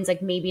the Edens,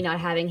 like maybe not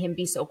having him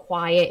be so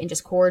quiet and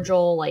just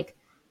cordial. Like,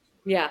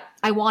 yeah,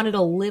 I wanted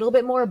a little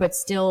bit more, but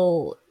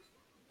still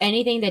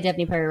anything that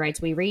Devney Perry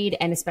writes, we read.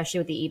 And especially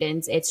with the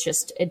Edens,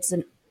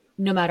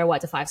 no matter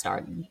what, it's a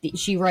 5-star.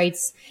 She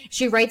writes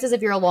as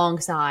if you're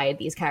alongside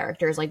these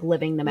characters, like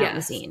living them out in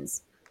the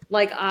scenes.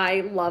 Like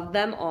I love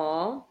them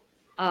all.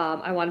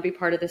 I want to be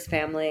part of this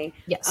family.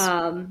 Yes.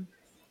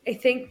 I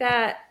think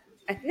that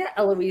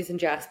Eloise and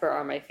Jasper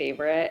are my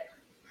favorite.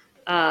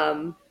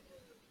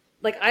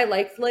 Like I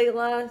liked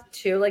Layla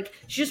too. Like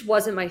she just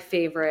wasn't my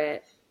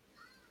favorite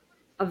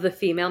of the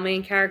female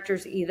main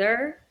characters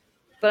either.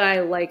 But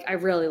I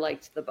really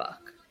liked the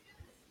book.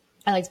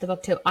 I liked the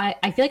book too.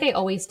 I feel like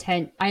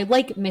I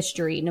like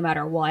mystery no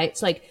matter what.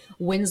 It's like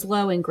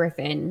Winslow and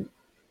Griffin,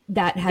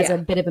 that has a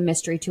bit of a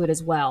mystery to it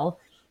as well.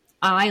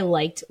 I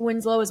liked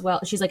Winslow as well.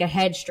 She's like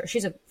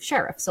she's a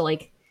sheriff. So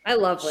like, I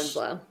love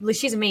Winslow.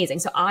 She's amazing.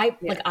 So I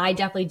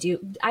definitely do.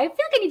 I feel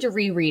like I need to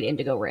reread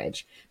Indigo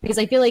Ridge because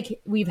I feel like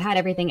we've had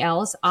everything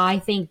else. I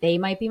think they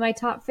might be my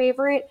top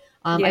favorite.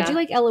 I do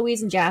like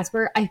Eloise and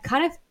Jasper.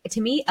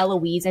 To me,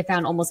 Eloise, I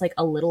found almost like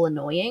a little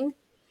annoying.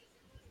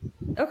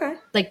 Okay.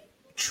 Like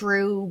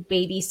true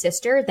baby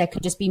sister that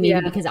could just be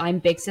maybe because I'm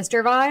big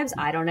sister vibes.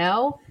 I don't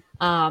know.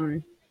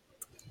 And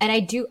I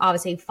do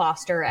obviously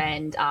Foster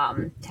and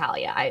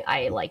Talia.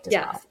 I liked as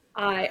well.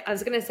 I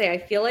was gonna say I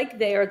feel like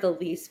they are the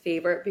least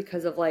favorite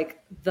because of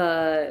like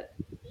the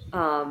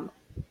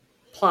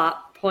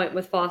plot point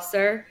with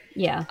Foster.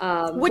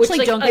 Yeah. Which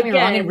like don't get me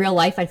wrong, in real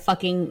life I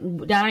don't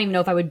even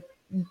know if I would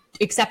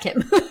accept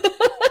him.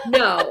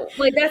 No,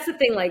 like that's the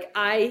thing. Like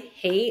I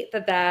hate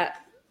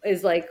that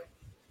is like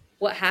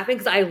what happened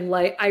because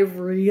I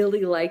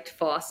really liked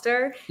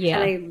Foster. Yeah.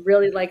 And I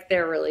really liked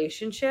their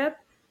relationship.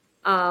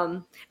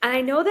 And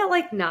I know that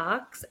like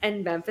Knox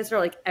and Memphis are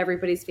like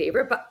everybody's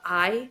favorite, but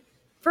I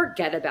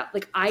forget about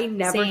I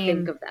never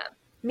think of them.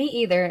 Me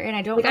either, and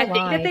I don't know why. I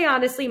think that they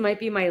honestly might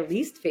be my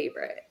least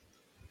favorite.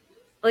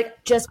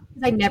 Like just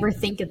because I never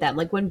think of them.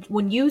 Like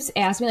when you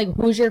ask me like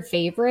who's your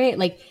favorite,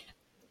 like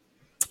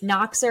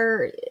Knox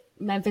or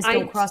Memphis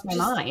don't cross my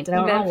mind. I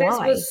don't know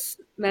why.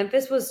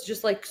 Memphis was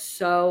just like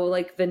so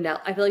like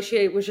vanilla. I feel like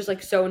she was just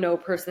like so no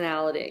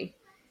personality.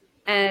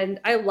 And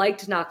I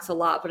liked Knox a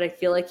lot, but I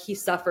feel like he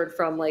suffered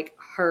from like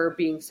her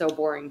being so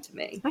boring to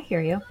me. I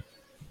hear you.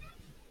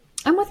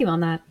 I'm with you on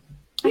that.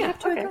 I have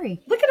to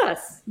agree. Look at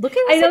us. Look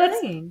at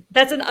us.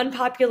 That's an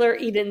unpopular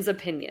Eden's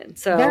opinion.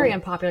 So very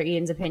unpopular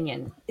Eden's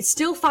opinion. It's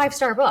still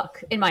 5-star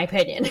book in my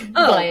opinion.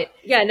 Oh, but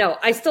yeah, no,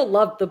 I still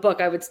love the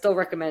book. I would still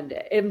recommend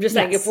it. I'm just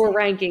saying if we're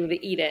ranking the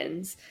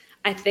Edens,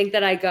 I think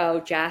that I go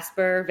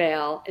Jasper,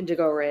 Vale,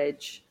 Indigo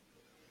Ridge,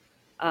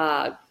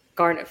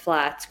 Garnet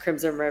Flats,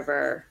 Crimson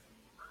River,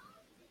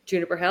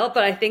 Juniper Hill.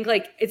 But I think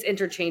like it's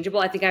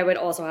interchangeable. I think I would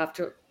also have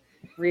to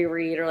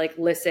reread or like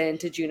listen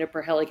to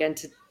Juniper Hill again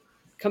to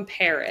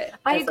compare it.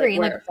 I agree.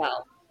 Like, it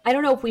felt. I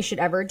don't know if we should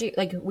ever do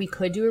we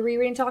could do a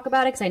reread and talk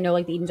about it because I know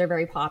like the Edens are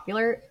very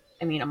popular.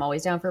 I mean, I'm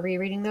always down for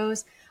rereading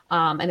those,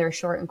 and they're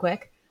short and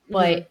quick.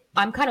 But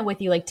I'm kind of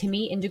with you. Like to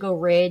me, Indigo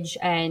Ridge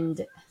and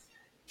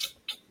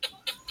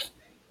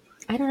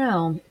I don't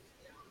know.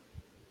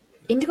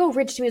 Indigo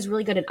Ridge to me is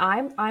really good, and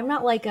I'm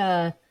not like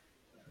a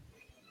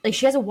like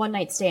she has a one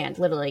night stand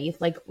literally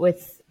like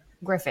with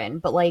Griffin,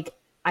 but like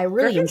I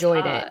really Griffin's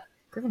enjoyed hot. it.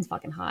 Griffin's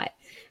fucking hot.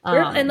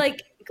 And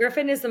like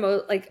Griffin is the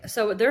most like,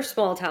 so they're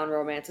small town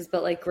romances,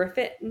 but like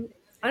Griffin,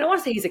 I don't want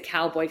to say he's a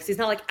cowboy because he's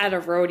not like at a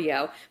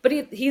rodeo, but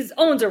he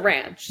owns a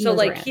ranch, so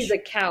like he's a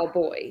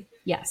cowboy.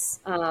 Yes.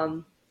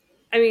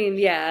 I mean,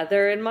 yeah,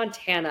 they're in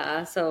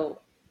Montana, so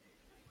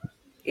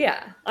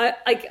yeah,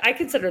 I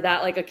consider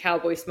that like a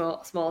cowboy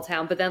small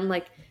town. But then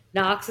like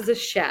Knox is a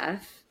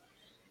chef,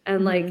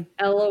 and like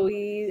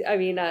Eloise, I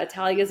mean,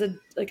 Talia's a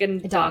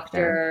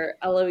doctor.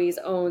 Eloise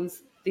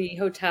owns the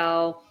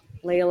hotel.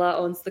 Layla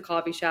owns the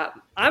coffee shop.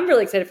 I'm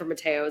really excited for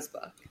Mateo's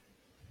book.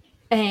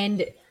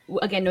 And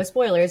again, no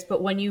spoilers,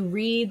 but when you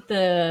read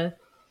the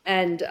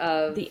end,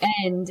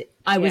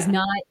 I was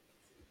not.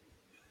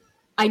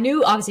 I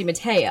knew obviously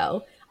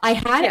Mateo. I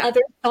had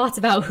other thoughts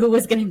about who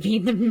was going to be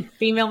the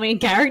female main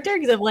character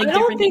because of like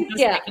different things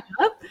picking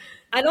up.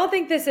 I don't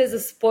think this is a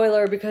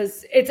spoiler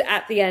because it's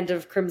at the end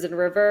of Crimson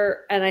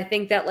River, and I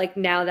think that like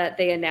now that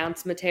they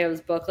announced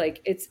Mateo's book,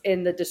 like it's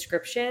in the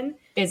description.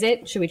 Is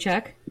it? Should we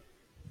check?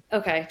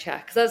 Okay,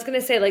 check. Because I was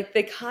gonna say like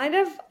they kind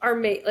of are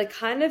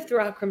kind of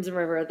throughout Crimson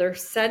River, they're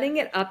setting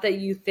it up that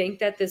you think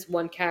that this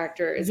one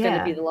character is going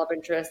to be the love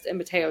interest in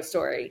Mateo's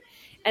story.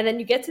 And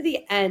then you get to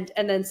the end,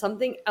 and then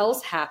something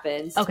else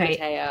happens to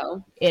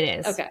Mateo. It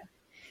is. Okay.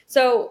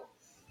 So,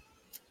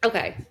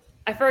 I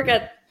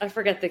forget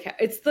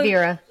it's the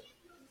Vera.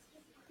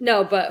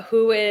 No, but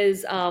who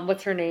is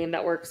what's her name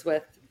that works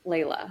with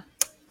Layla?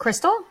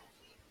 Crystal?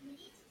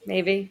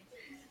 Maybe.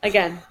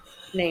 Again,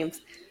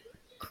 names.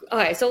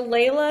 Okay, so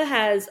Layla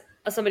has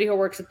somebody who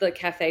works at the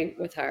cafe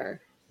with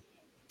her.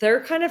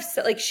 They're kind of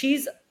like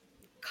she's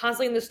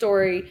constantly in the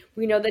story.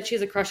 We know that she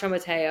has a crush on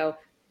Mateo.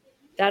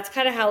 That's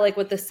kind of how like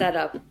what the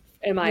setup,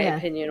 in my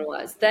opinion,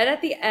 was. Then at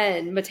the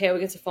end, Mateo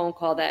gets a phone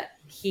call that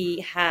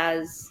he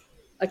has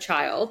a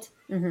child.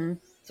 Mm-hmm.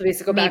 So he has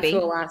to go back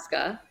to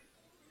Alaska.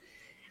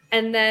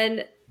 And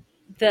then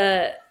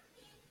the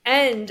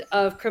end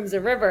of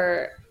Crimson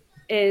River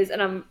is,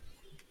 and I'm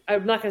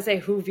not going to say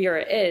who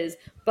Vera is,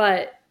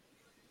 but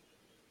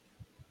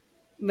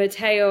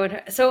Mateo and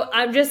her. So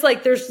I'm just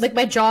like, there's like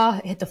my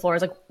jaw hit the floor. I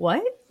was like,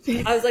 what?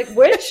 I was like,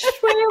 which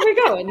way are we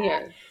going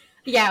here?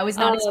 Yeah, I was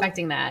not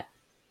expecting that.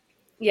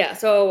 Yeah,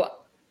 so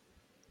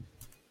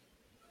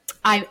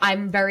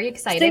I'm very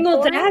excited.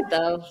 Single dad,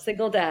 though.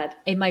 Single dad.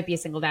 It might be a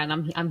single dad,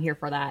 and I'm here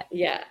for that.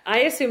 Yeah, I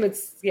assume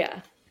it's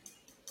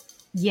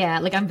Yeah,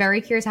 like I'm very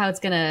curious how it's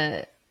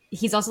gonna.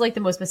 He's also like the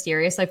most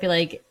mysterious, so I feel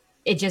like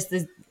it just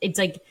is. It's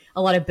like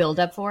a lot of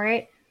buildup for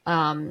it.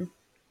 But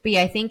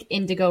yeah, I think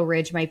Indigo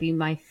Ridge might be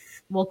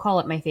we'll call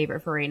it my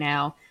favorite for right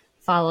now,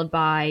 followed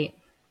by.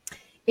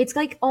 It's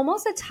like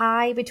almost a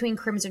tie between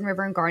Crimson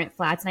River and Garnet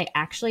Flats, and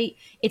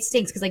it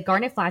stinks because like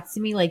Garnet Flats to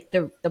me, like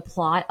the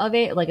plot of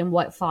it, like and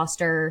what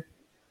Foster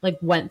like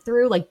went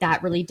through, like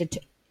that really did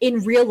in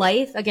real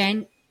life.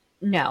 Again,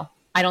 no,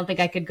 I don't think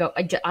I could go.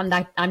 I'm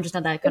just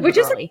not that good. Which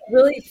is a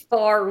really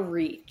far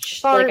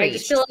reach. I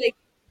just feel like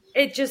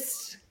it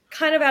just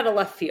kind of out of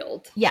left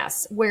field.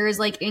 Yes, whereas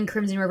like in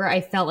Crimson River,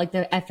 I felt like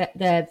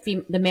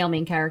the male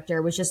main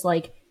character was just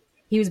like.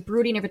 He was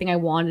brooding everything I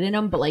wanted in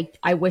him, but like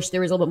I wish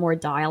there was a little bit more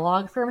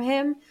dialogue from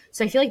him.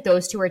 So I feel like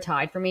those two are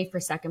tied for me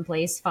for second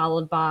place,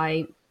 followed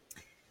by.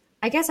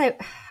 I guess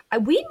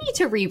we need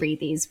to reread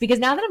these because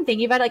now that I'm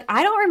thinking about it, like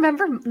I don't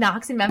remember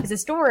Knox and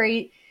Memphis'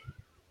 story.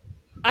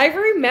 I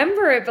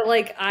remember it, but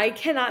like I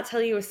cannot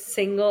tell you a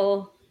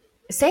single.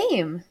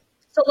 Same.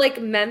 So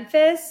like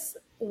Memphis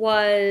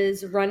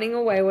was running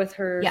away with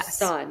her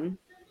son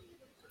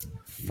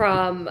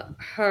from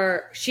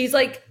her. She's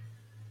like.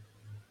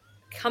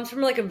 Comes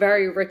from like a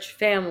very rich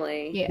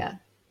family. Yeah.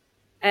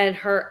 And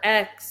her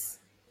ex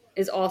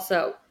is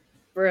also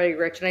very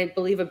rich and I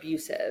believe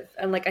abusive.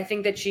 And like I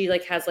think that she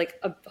like has like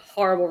a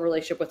horrible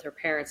relationship with her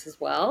parents as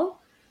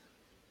well.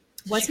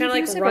 So was he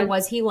abusive or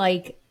was he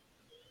like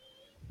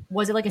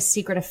was it like a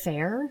secret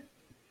affair?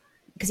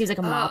 Because he was like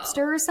a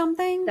mobster or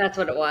something? That's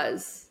what it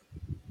was.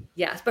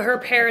 Yes, but her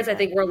parents, I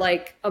think, were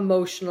like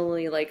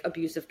emotionally like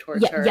abusive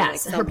towards her.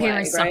 Yes, like, her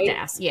parents way, right? sucked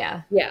ass.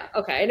 Yeah, yeah.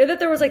 Okay, I know that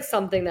there was like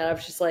something that I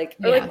was just like,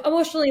 or like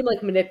emotionally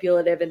like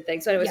manipulative and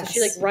things. So anyway, so she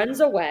like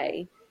runs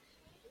away,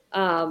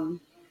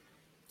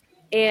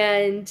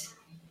 and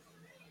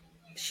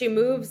she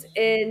moves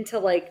into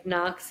like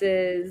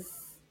Knox's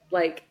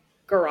like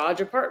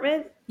garage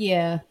apartment.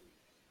 Yeah,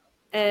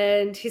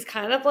 and he's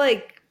kind of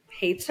like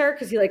hates her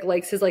because he like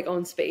likes his like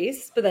own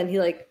space, but then he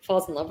like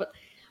falls in love with.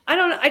 I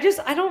don't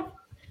know.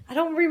 I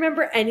don't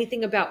remember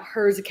anything about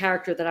her as a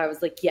character that I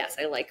was like, yes,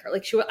 I like her.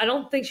 Like I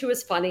don't think she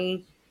was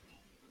funny.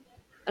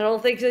 I don't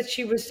think that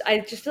she was. I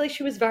just feel like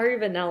she was very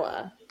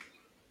vanilla.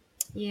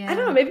 Yeah, I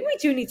don't know. Maybe we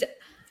do need to.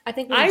 I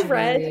think we need to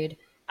reread.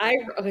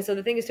 Okay. So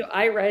the thing is, too,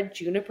 I read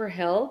Juniper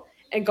Hill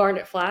and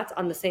Garnet Flats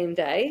on the same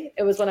day.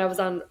 It was when I was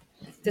on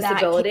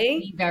disability. That can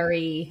be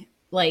very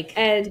like,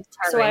 and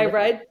so I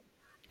read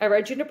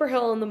Juniper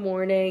Hill in the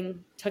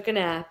morning, took a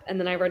nap, and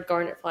then I read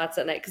Garnet Flats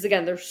at night because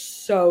again, they're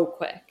so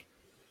quick.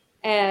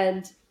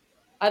 And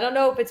I don't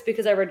know if it's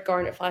because I read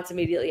Garnet Flats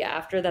immediately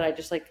after that I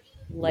just like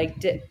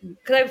liked it,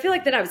 because I feel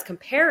like then I was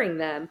comparing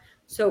them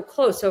so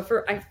close.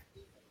 So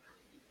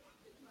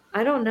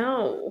I don't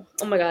know.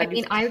 Oh my I God.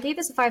 mean, I gave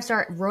this a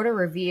 5-star, wrote a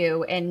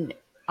review, and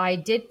I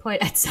did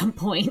put at some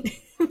point,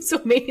 so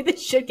maybe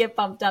this should get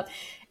bumped up.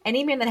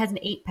 Any man that has an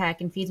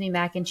 8-pack and feeds me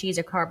mac and cheese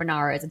or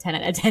carbonara is a 10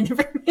 out of 10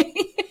 for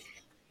me.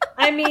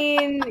 I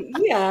mean,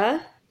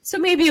 yeah. So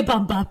maybe a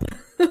bump up.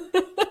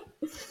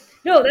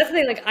 No, that's the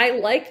thing. Like, I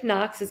like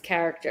Knox's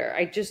character.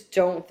 I just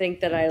don't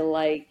think that I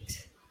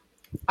liked.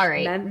 All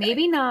right,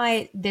 maybe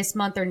not this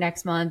month or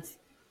next month.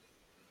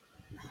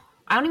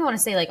 I don't even want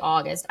to say like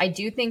August. I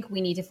do think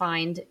we need to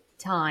find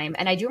time.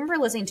 And I do remember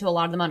listening to a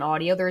lot of them on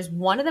audio. There's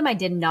one of them I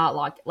did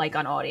not like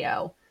on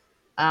audio.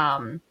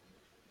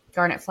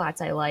 Garnet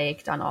Flats I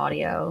liked on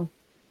audio.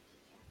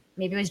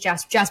 Maybe it was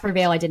Jasper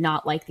Vale. I did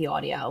not like the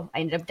audio. I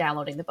ended up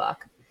downloading the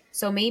book.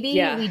 So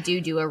maybe we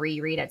do a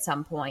reread at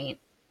some point.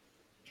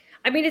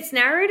 I mean, it's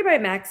narrated by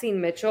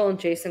Maxine Mitchell and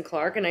Jason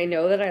Clark, and I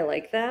know that I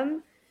like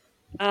them.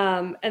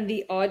 And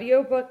the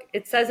audiobook,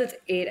 it says it's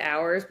 8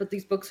 hours, but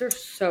these books are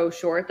so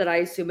short that I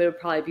assume it would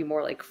probably be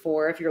more like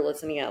 4 if you're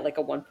listening at like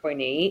a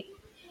 1.8.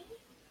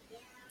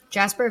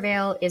 Jasper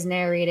Vale is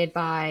narrated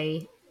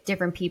by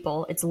different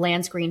people. It's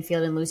Lance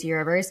Greenfield and Lucy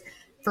Rivers.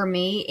 For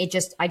me, it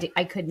just, I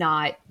could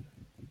not,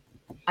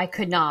 I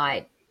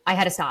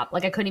had to stop.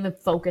 Like I couldn't even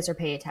focus or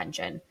pay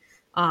attention.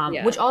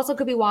 Which also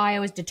could be why I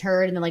was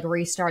deterred and then like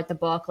restart the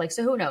book. Like,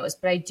 so who knows?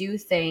 But I do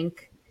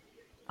think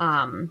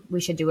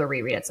we should do a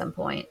reread at some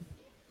point.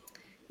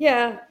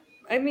 Yeah.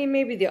 I mean,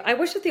 maybe I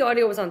wish that the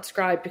audio was on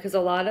Scribe because a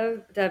lot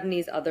of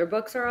Devney's other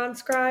books are on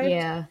Scribe.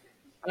 Yeah.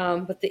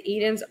 But the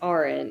Edens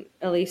aren't,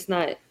 at least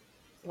not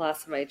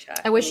last time I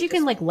checked. I wish you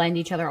can like lend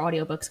each other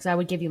audiobooks because I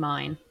would give you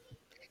mine.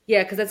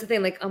 Yeah, because that's the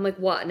thing. Like, I'm like,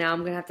 what? Now I'm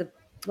going to have to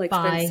like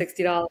spend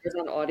 $60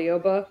 on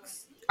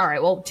audiobooks. All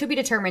right. Well, to be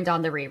determined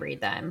on the reread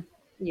then.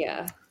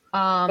 Yeah.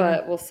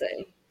 But we'll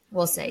see.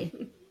 We'll see.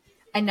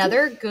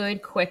 Another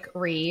good quick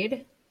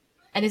read.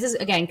 And this is,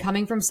 again,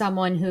 coming from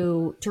someone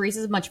who,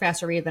 Teresa's a much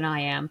faster reader than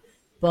I am,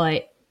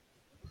 but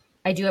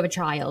I do have a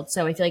child.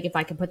 So I feel like if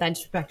I can put that in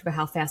perspective of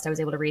how fast I was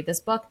able to read this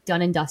book,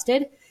 Done and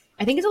Dusted.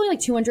 I think it's only like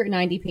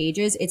 290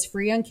 pages. It's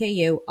free on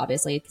KU,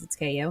 obviously, because it's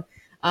KU.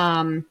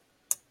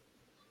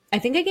 I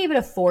think I gave it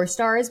a 4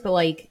 stars, but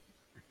like,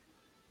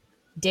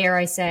 dare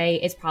I say,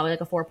 it's probably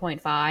like a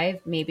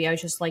 4.5. Maybe I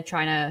was just like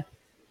trying to...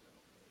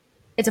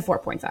 It's a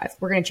 4.5.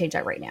 We're going to change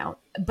that right now.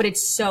 But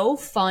it's so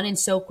fun and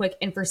so quick.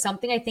 And for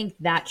something I think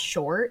that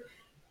short,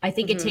 I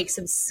think it takes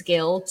some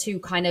skill to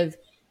kind of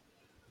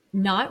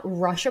not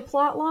rush a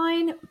plot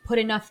line, put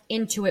enough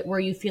into it where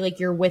you feel like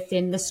you're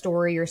within the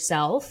story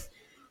yourself,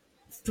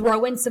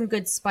 throw in some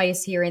good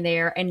spice here and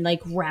there, and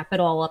like wrap it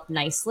all up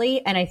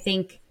nicely. And I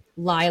think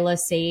Lila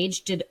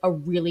Sage did a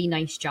really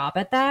nice job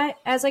at that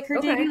as like her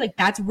debut. Like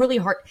that's really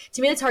hard.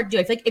 To me, that's hard to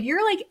do. I feel like if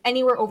you're like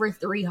anywhere over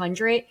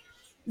 300...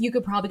 you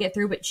could probably get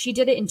through, but she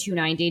did it in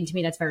 290, and to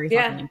me, that's very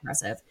fucking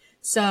impressive.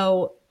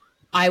 So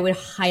I would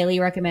highly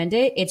recommend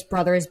it. It's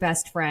Brother's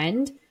Best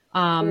Friend.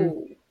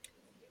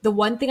 The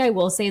one thing I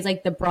will say is,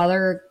 like, the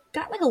brother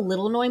got, like, a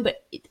little annoying,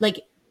 but,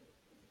 like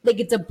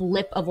it's a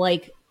blip of,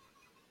 like,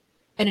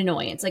 an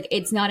annoyance. Like,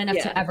 it's not enough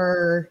to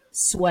ever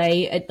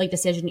sway a, like,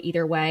 decision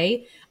either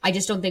way. I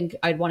just don't think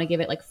I'd want to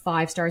give it, like,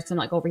 5 stars because I'm,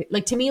 like, over...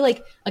 Like, to me,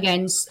 like,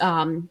 again,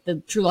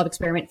 the True Love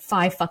Experiment,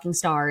 5 fucking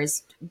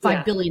stars,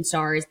 5 billion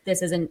stars.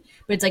 This isn't...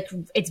 But it's, like,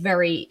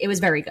 it was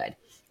very good.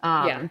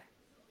 I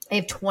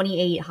have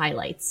 28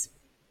 highlights.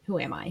 Who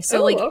am I?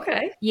 So,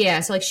 yeah,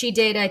 so, like, she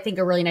did, I think,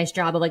 a really nice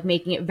job of, like,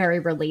 making it very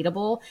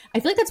relatable.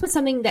 I feel like that's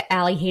something that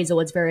Allie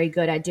Hazelwood's very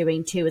good at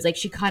doing, too, is, like,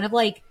 she kind of,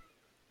 like,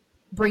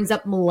 brings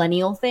up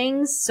millennial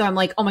things. So I'm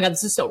like, oh my God,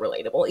 this is so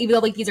relatable. Even though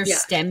like these are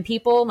STEM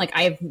people, I'm like,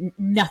 I have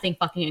nothing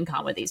fucking in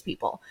common with these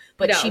people.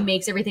 But she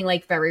makes everything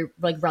like very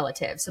like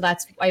relative. So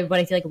that's what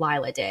I feel like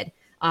Lila did.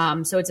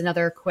 So it's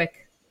another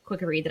quick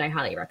read that I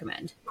highly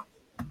recommend.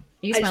 Are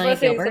you smiling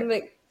at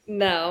Gilbert?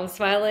 No, I'm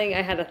smiling.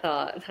 I had a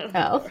thought.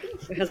 Oh.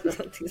 My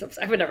husband thinks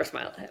I would never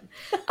smile at him.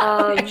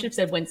 I should have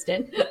said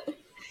Winston.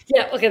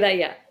 Yeah, look at that.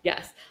 Yeah,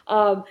 yes.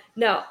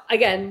 No,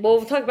 again,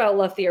 we'll talk about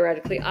love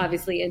theoretically,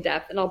 obviously, in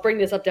depth, and I'll bring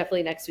this up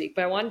definitely next week.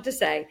 But I wanted to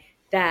say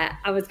that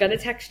I was going to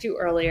text you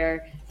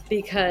earlier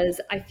because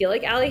I feel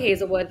like Allie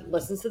Hazelwood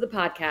listens to the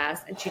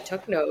podcast and she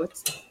took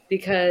notes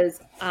because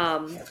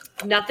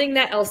nothing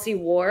that Elsie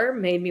wore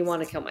made me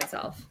want to kill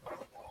myself.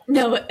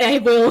 No, I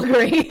will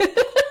agree.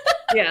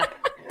 Yeah.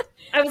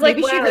 I was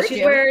maybe like, wow,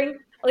 she's wearing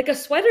like a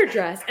sweater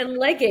dress and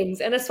leggings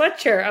and a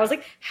sweatshirt. I was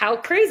like, how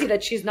crazy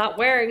that she's not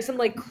wearing some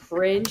like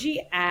cringy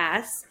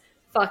ass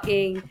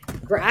fucking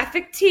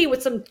graphic tee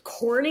with some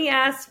corny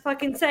ass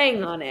fucking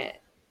saying on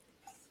it.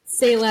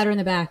 Say it louder in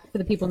the back for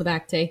the people in the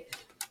back, T.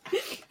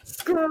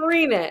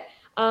 Scream it.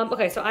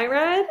 Okay, so I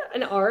read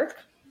an arc,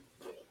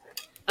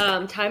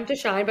 Time to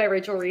Shine by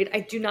Rachel Reed. I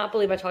do not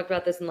believe I talked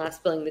about this in last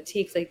Spilling the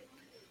Tea because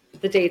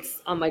the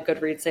dates on my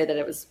Goodreads say that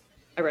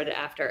I read it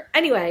after.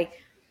 Anyway,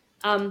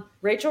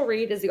 Rachel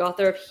Reed is the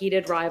author of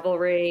Heated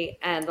Rivalry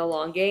and The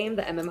Long Game,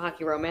 the MM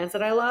hockey romance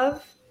that I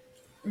love.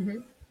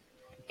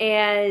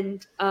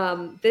 And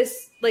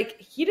this, like,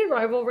 heated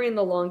rivalry and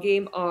the long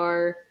game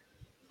are,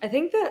 I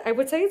think that I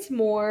would say it's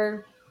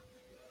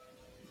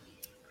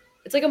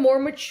like a more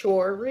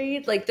mature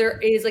read. Like, there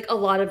is like a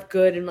lot of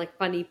good and like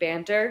funny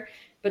banter,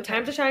 but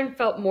Time to Shine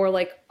felt more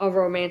like a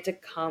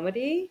romantic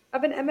comedy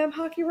of an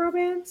hockey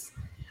romance.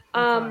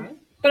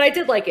 But I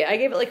did like it. I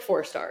gave it like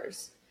 4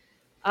 stars.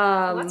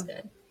 Well, that's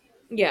good.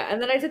 Yeah,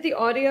 and then I did the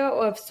audio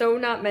of So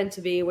Not Meant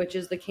to Be, which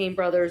is the Kane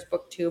Brothers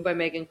Book 2 by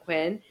Megan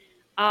Quinn.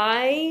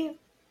 I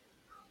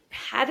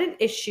had an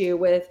issue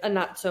with A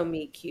Not So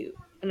Meet Cute.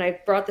 And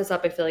I brought this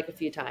up, I feel like, a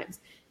few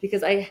times.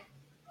 Because I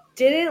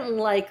didn't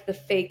like the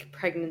fake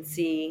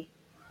pregnancy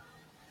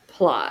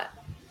plot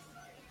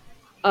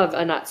of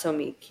A Not So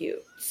Meet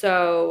Cute.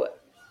 So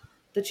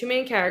the 2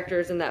 main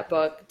characters in that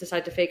book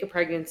decide to fake a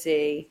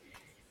pregnancy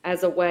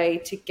as a way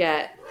to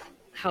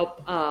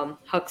help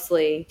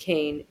Huxley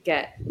Kane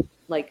get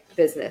like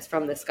business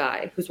from this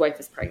guy whose wife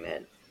is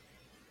pregnant.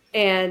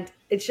 And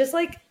it's just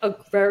like a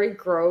very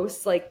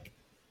gross like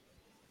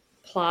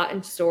plot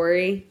and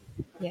story.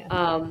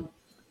 Yeah.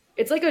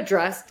 It's like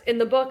addressed in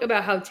the book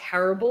about how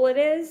terrible it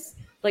is.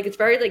 Like, it's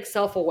very like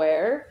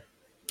self-aware,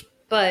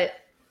 but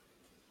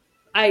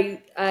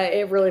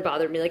it really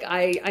bothered me. Like,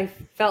 I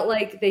felt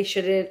like they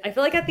shouldn't. I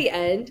feel like at the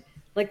end,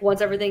 like once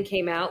everything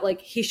came out,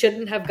 like he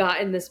shouldn't have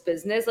gotten this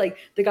business. Like,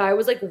 the guy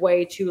was like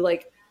way too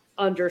like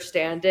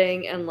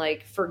understanding and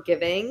like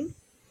forgiving.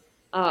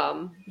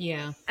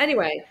 Yeah.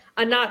 Anyway,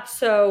 A Not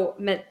So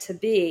Meant to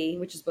Be,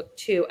 which is book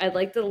 2, I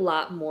liked it a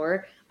lot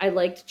more. I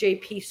liked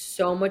JP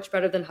so much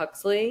better than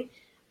Huxley.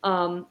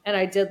 And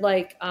I did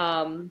like,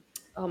 oh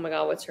my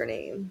God, what's her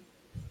name?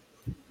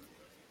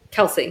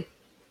 Kelsey.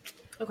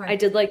 Okay. I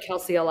did like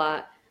Kelsey a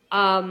lot.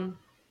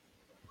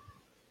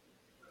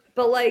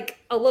 But like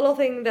a little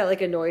thing that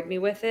like annoyed me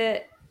with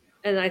it,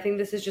 and I think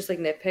this is just like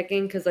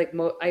nitpicking because like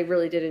I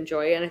really did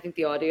enjoy it, and I think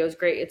the audio is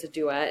great. It's a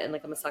duet, and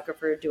like I'm a sucker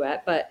for a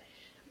duet, but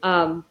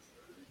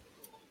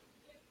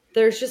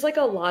there's just like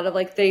a lot of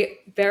like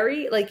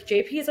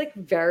JP is like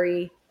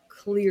very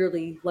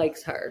clearly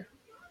likes her,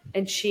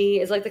 and she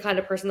is like the kind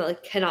of person that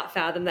like cannot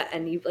fathom that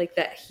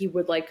that he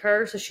would like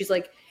her. So she's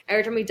like,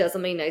 every time he does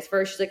something nice for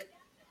her, she's like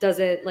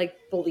doesn't like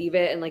believe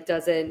it and like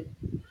doesn't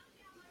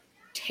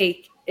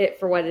take it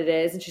for what it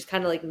is, and she's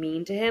kind of like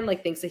mean to him,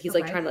 like thinks that he's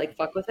like trying to like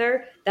fuck with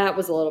her. That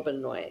was a little bit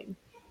annoying.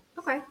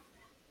 Okay.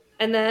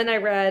 And then I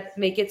read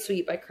Make It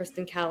Sweet by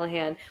Kristen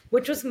Callahan,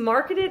 which was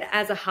marketed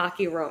as a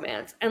hockey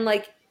romance. And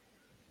like,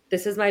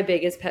 this is my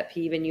biggest pet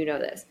peeve, and you know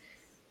this.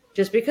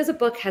 Just because a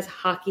book has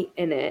hockey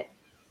in it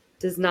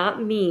does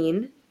not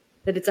mean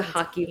that it's a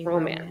hockey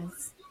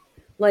romance.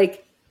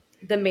 Like,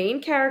 the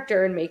main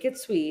character in Make It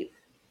Sweet,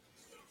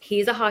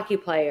 he's a hockey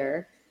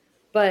player,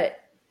 but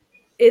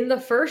in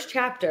the first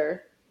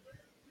chapter,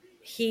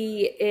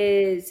 he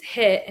is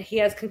hit. He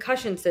has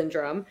concussion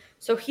syndrome,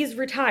 so he's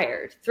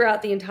retired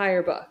throughout the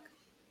entire book.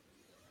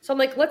 So I'm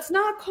like, let's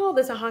not call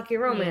this a hockey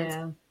romance.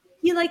 Yeah.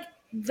 He like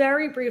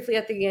very briefly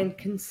at the end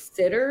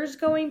considers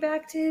going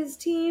back to his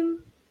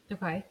team.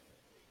 Okay.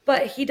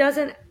 But he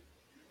doesn't.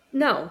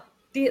 No,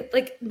 the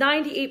like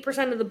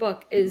 98% of the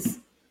book is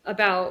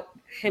about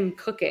him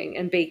cooking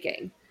and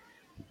baking.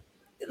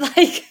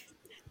 Like,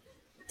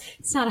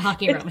 it's not a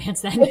hockey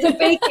romance then. It's a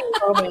baking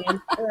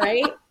romance,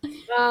 right?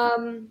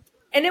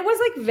 And it was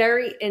like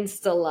very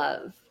insta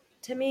love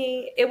to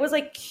me. It was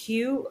like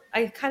cute.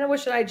 I kind of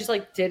wish that I just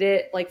like did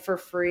it like for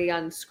free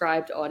on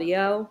Scribed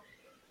Audio.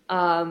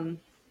 But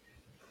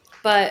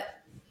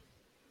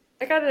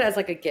I got it as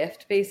like a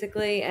gift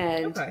basically,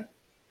 and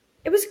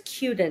it was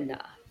cute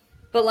enough.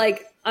 But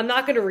like, I'm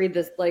not going to read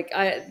this. Like,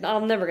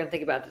 I'm never going to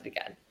think about it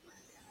again.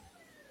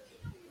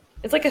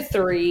 It's like a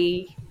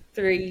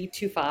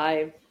 3.5.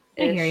 I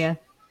hear you.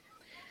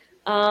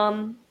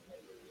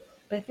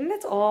 But I think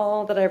that's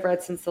all that I've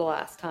read since the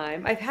last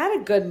time. I've had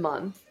a good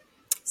month.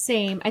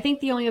 Same. I think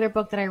the only other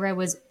book that I read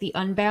was The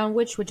Unbound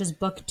Witch, which is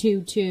book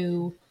 2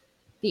 to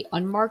The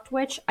Unmarked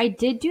Witch. I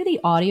did do the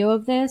audio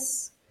of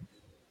this.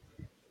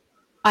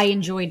 I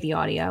enjoyed the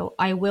audio.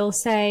 I will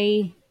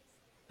say,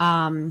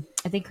 I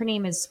think her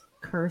name is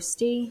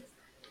Kirsty.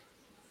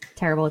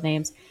 Terrible with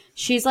names.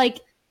 She's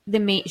like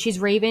she's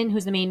Raven,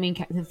 who's the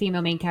the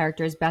female main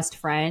character's best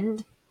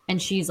friend,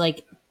 and she's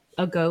like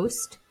a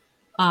ghost.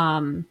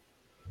 I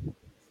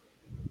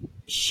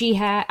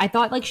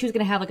thought like she was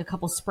gonna have like a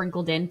couple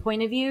sprinkled in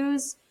point of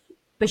views,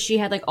 but she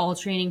had like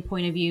alternating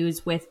point of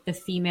views with the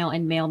female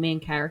and male main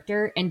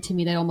character, and to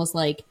me that almost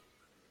like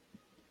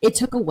it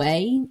took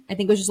away. I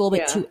think it was just a little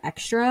bit too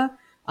extra.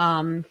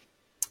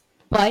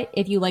 But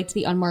if you liked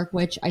The Unmarked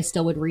Witch, I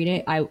still would read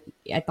it. I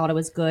thought it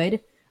was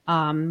good.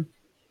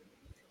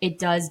 It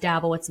does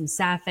dabble with some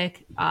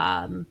sapphic.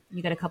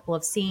 You get a couple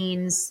of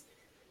scenes.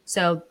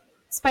 So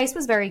Spice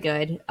was very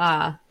good.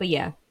 But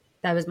yeah,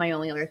 that was my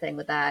only other thing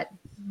with that.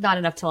 Not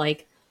enough to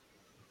like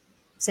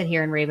sit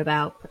here and rave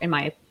about, in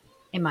my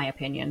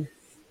opinion.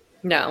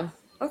 No.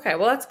 Okay,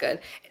 well that's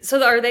good.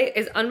 So are they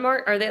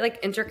like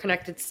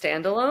interconnected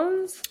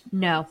standalones?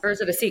 No. Or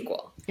is it a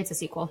sequel? It's a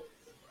sequel.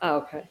 Oh,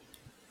 okay.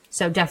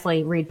 So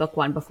definitely read book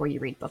 1 before you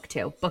read book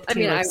 2. Book 2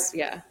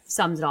 yeah.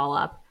 sums it all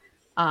up.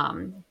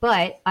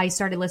 But I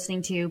started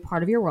listening to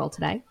Part of Your World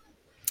today.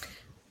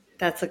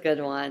 That's a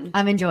good one.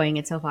 I'm enjoying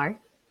it so far.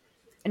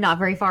 Not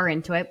very far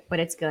into it, but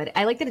it's good.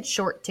 I like that it's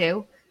short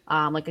too.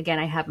 Like again,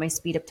 I have my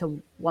speed up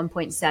to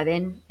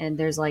 1.7 and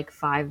there's like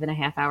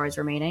 5.5 hours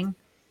remaining.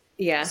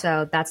 Yeah.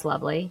 So that's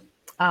lovely.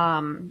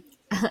 I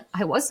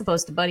was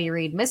supposed to buddy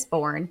read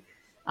Mistborn.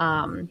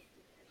 I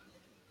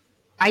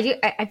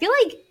feel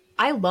like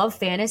I love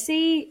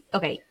fantasy.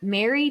 Okay,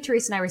 Mary,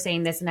 Teresa, and I were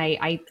saying this, and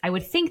I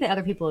would think that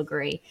other people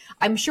agree.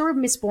 I'm sure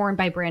Mistborn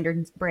by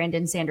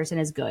Brandon Sanderson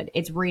is good.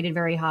 It's rated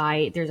very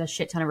high. There's a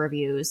shit ton of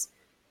reviews.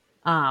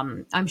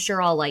 I'm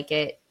sure I'll like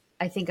it.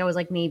 I think I was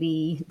like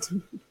maybe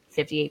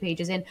 58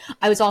 pages in.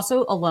 I was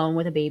also alone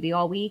with a baby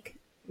all week.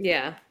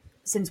 Yeah.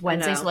 Since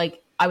Wednesday, so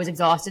like I was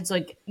exhausted. So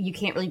like you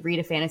can't really read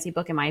a fantasy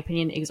book, in my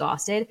opinion,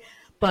 exhausted.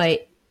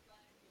 But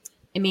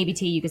and maybe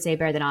T, you could say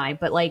better than I.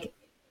 But like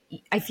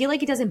I feel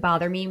like it doesn't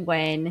bother me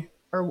when,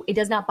 or it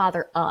does not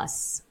bother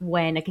us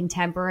when a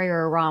contemporary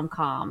or a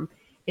rom-com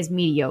is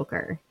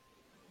mediocre.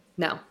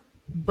 No.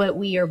 But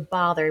we are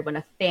bothered when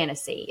a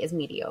fantasy is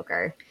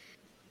mediocre.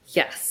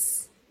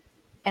 Yes.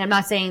 And I'm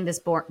not saying this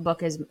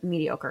book is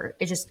mediocre.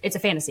 It's a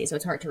fantasy, so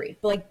it's hard to read.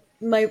 But like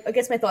I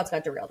guess my thoughts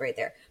got derailed right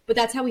there. But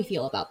that's how we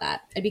feel about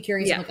that. I'd be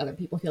curious if like other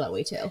people feel that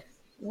way too.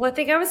 Well, I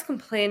think I was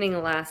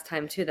complaining last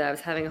time too that I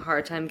was having a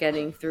hard time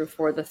getting through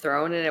For the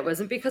Throne, and it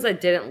wasn't because I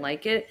didn't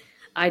like it.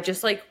 I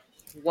just like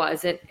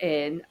wasn't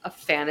in a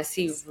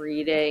fantasy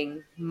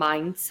reading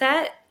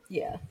mindset.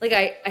 Yeah. Like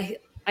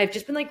I've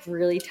just been like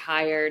really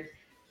tired,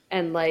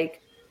 and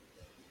like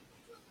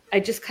I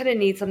just kind of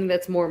need something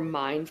that's more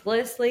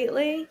mindless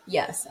lately.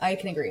 Yes, I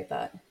can agree with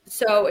that.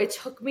 So it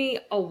took me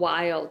a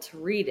while to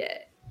read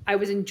it. I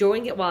was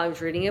enjoying it while I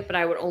was reading it, but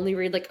I would only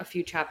read like a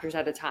few chapters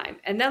at a time.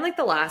 And then like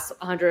the last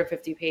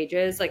 150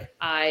 pages, like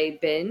I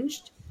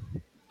binged.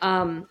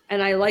 And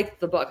I liked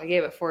the book. I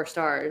gave it 4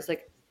 stars.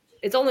 Like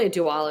it's only a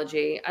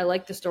duology. I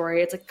like the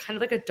story. It's like kind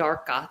of like a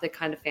dark gothic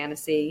kind of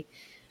fantasy.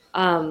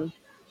 I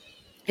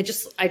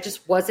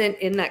just wasn't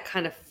in that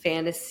kind of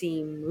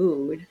fantasy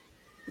mood.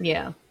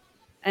 Yeah.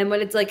 And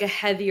when it's like a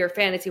heavier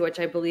fantasy, which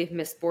I believe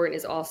Mistborn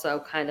is also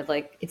kind of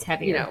like, it's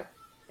heavier. You know,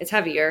 it's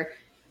heavier.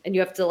 And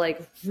you have to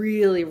like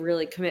really,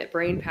 really commit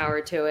brain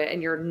power to it.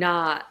 And you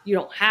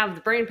don't have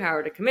the brain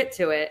power to commit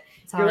to it.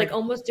 You're like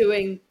almost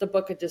doing the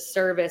book a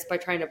disservice by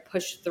trying to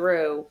push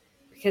through,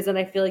 because then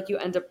I feel like you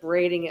end up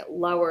rating it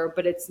lower,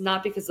 but it's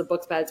not because the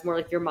book's bad. It's more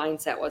like your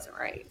mindset wasn't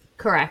right.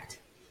 Correct.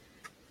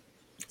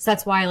 So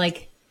that's why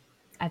like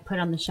I put it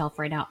on the shelf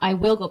right now. I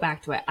will go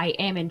back to it. I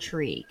am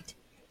intrigued.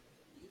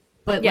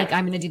 But like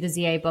I'm going to do the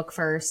ZA book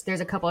first.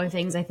 There's a couple other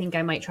things I think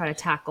I might try to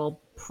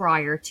tackle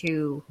prior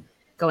to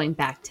going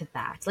back to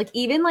that. Like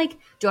even like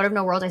Daughter of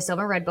No World, I still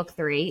haven't read book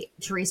 3.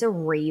 Teresa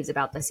raves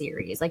about the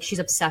series. Like she's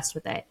obsessed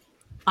with it.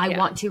 I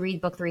want to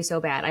read book 3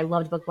 so bad. I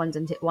loved book 1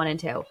 and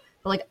 2.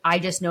 But like I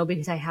just know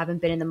because I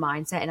haven't been in the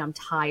mindset and I'm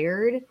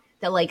tired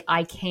that like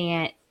I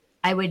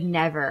would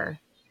never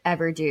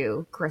ever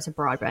do Carissa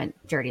Broadbent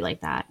dirty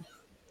like that.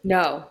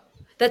 No.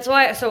 That's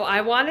why so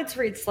I wanted to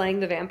read Slaying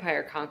the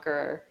Vampire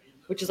Conqueror,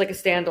 which is like a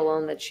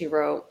standalone that she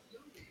wrote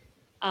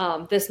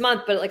this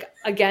month. But like,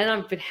 again,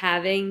 I've been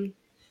having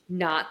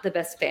not the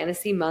best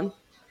fantasy month.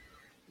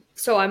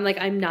 So I'm like,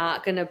 I'm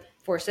not going to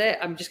force it.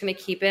 I'm just going to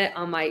keep it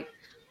on my,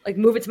 like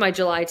move it to my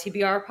July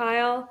TBR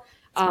pile,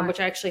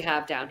 which I actually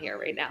have down here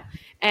right now.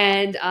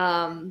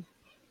 And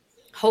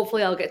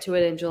hopefully I'll get to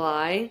it in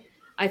July.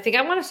 I think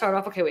I want to start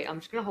off. Okay, wait, I'm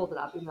just going to hold it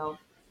up, even though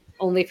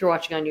only if you're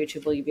watching on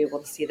YouTube will you be able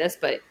to see this,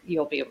 but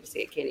you'll be able to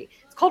see it, Katie.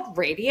 It's called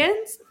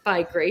Radiance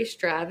by Grace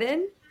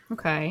Draven.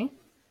 Okay.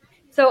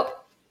 So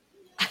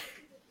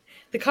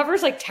the cover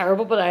is like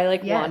terrible, but I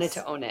like wanted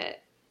to own it.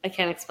 I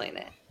can't explain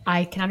it.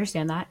 I can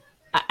understand that.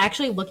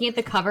 Actually, looking at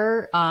the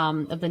cover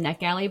of the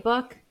NetGalley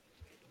book,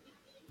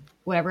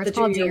 whatever it's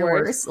called, Do Your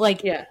Worst.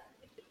 Like,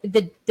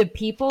 the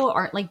people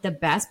aren't like the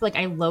best, but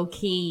like I low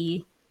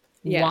key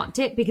want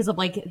it because of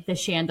like the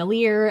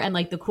chandelier and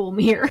like the cool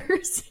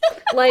mirrors.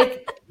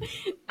 Like,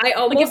 I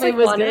almost like,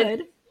 wanted.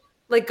 Good.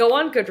 Like, go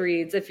on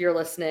Goodreads if you're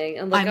listening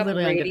and look up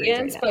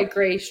Radiance by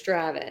Grace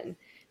Draven,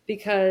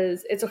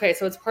 because it's okay.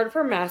 So it's part of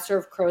her Master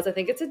of Crows. I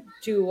think it's a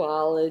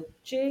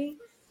duology.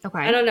 Okay.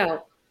 I don't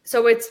know.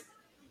 So it's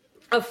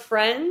a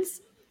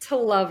friends to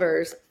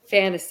lovers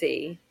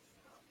fantasy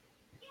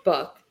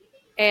book.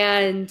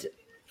 And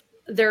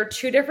there are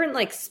 2 different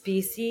like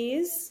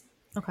species.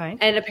 Okay.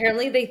 And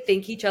apparently they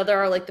think each other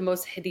are like the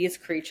most hideous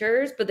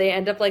creatures, but they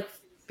end up like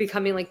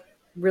becoming like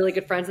really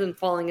good friends and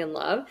falling in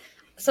love.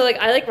 So like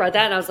I like read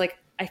that and I was like,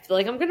 I feel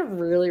like I'm going to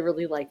really,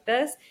 really like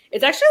this.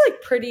 It's actually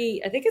like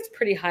pretty, I think it's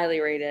pretty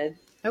highly rated.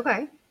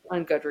 Okay.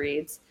 On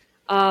Goodreads.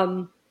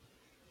 And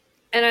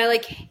I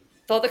like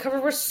thought the cover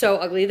was so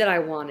ugly that I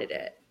wanted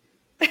it.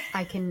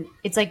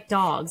 It's like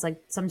dogs.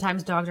 Like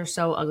sometimes dogs are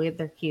so ugly that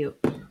they're cute.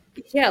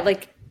 Yeah.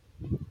 Like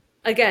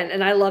again,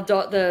 and I love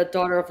the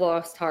Daughter of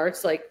Lost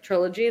Hearts, like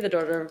trilogy, the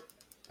Daughter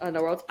of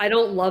No World. I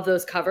don't love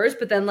those covers,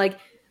 but then like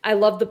I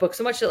love the book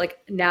so much that like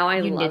now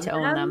I love need to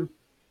own them.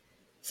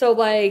 So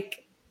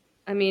like,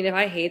 I mean, if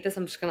I hate this,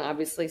 I'm just gonna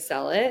obviously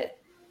sell it.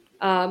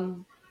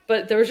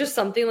 But there was just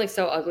something like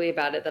so ugly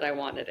about it that I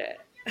wanted it.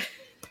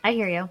 I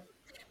hear you.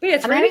 But yeah,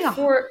 it's I'm rated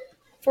having a.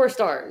 4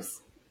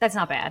 stars. That's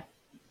not bad.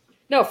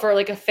 No, for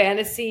like a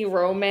fantasy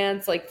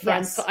romance, like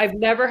friends. Yes. I've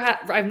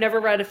never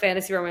read a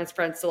fantasy romance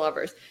friends to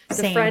lovers. The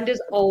Same. friend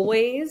is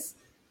always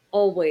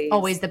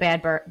Always the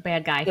bad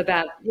guy. the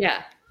bad.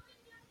 Yeah.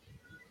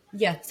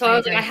 Yeah. So I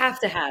was like, I have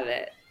to have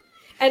it,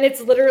 and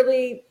it's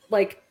literally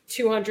like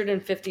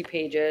 250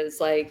 pages.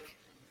 Like,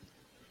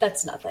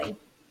 That's nothing.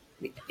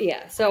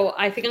 yeah. So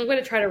I think I'm going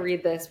to try to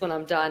read this when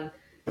I'm done.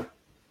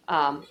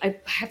 I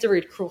have to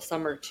read Cruel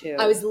Summer too.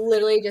 I was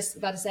literally just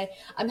about to say,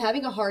 I'm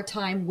having a hard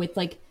time with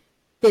like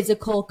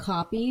physical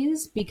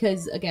copies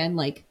because, again,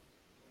 like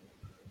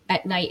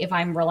at night, if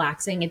I'm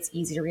relaxing, it's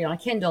easy to read on a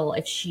Kindle.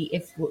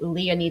 If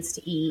Leah needs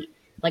to eat,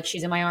 like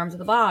she's in my arms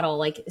with a bottle,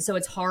 like, so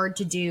it's hard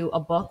to do a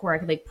book where I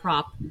could like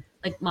prop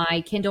like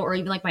my Kindle or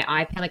even like my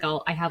iPad. Like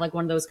I have like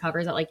one of those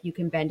covers that like you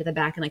can bend to the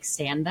back and like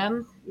stand up.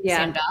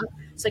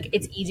 So like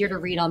it's easier to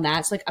read on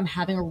that. So like I'm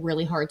having a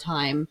really hard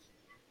time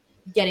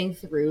getting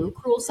through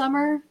Cruel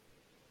Summer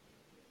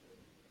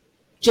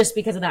just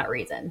because of that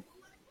reason.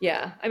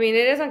 Yeah, I mean,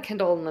 it is on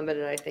Kindle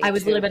Unlimited, I think. I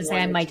was too, literally about if to you say I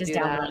wanted might to just do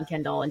download that. it on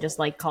Kindle and just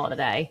like call it a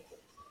day.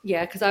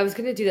 Yeah, because I was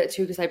going to do that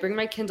too, because I bring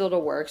my Kindle to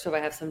work, so if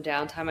I have some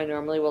downtime, I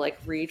normally will like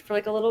read for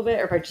like a little bit,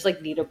 or if I just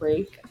like need a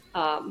break,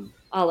 I'll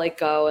like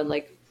go and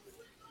like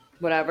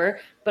whatever.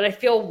 But I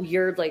feel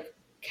weird like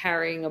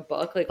carrying a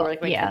book, like, or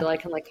like my Yeah. Kindle, I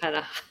can like kind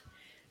of,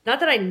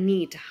 not that I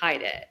need to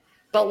hide it,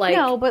 but like,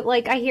 No, but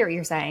like I hear what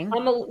you're saying.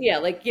 yeah,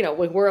 like, you know,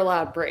 when we're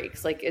allowed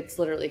breaks, like it's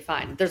literally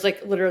fine. There's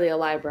like literally a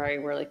library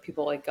where like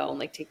people like go and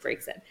like take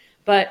breaks in,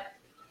 but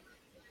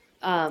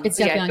It's but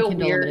yeah, definitely I on feel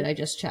Kindle weird. Limited. I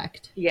just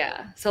checked.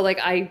 Yeah. So like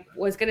I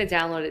was gonna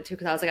download it too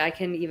because I was like, I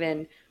can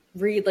even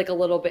read like a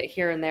little bit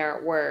here and there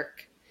at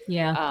work.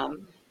 Yeah.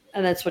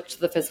 And then switch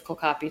to the physical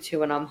copy too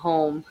when I'm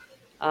home.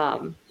 I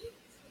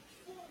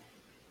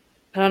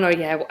don't know.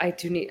 Yeah, I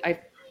do need.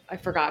 I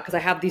forgot because I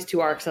have these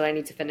 2 arcs that I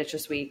need to finish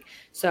this week.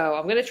 So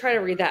I'm gonna try to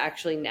read that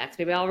actually next.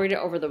 Maybe I'll read it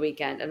over the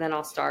weekend and then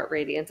I'll start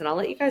Radiance and I'll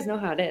let you guys know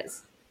how it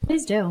is.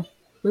 Please do.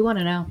 We want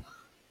to know.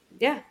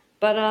 Yeah.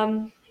 But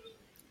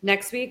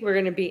next week we're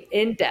gonna be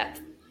in depth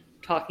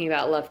talking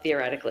about love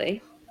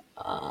theoretically.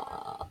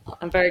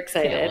 I'm very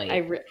excited.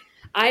 Can't wait.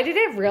 I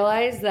didn't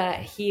realize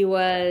that he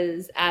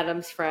was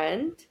Adam's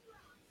friend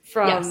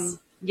from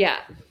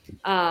Yes.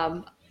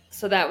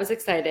 So that was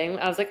exciting.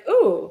 I was like,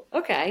 ooh,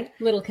 okay.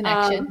 Little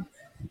connection.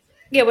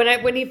 Yeah,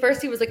 when he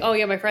was like, oh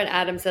yeah, my friend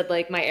Adam said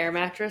like my air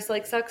mattress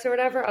like sucks or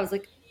whatever. I was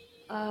like,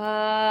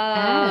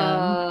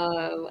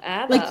 oh,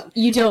 Adam. Like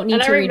you don't need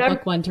And I to read remember-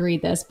 book 1 to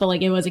read this, but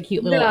like it was a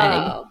cute little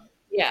egg.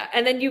 Yeah,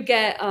 and then you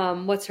get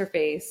what's her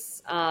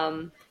face?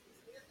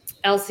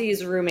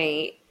 Elsie's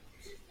roommate.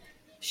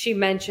 She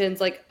mentions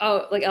like,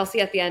 oh, like Elsie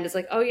at the end is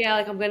like, oh yeah,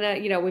 like I'm gonna,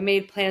 you know, we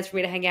made plans for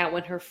me to hang out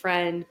when her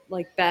friend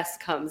like Bess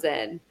comes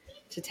in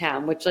to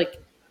town, which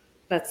like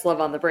that's Love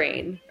on the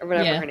Brain or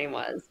whatever her name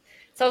was.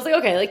 So I was like,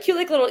 okay, like cute,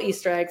 like little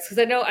Easter eggs because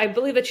I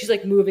believe that she's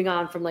like moving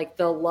on from like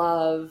the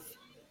Love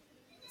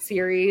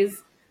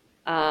series.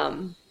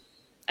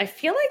 I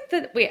feel like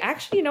that. Wait,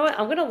 actually, you know what?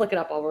 I'm gonna look it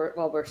up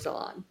while we're still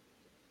on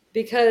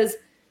because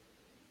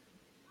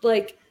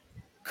like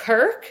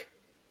Kirk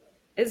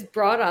is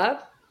brought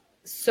up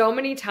so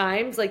many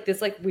times, like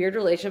this like weird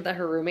relationship that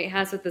her roommate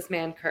has with this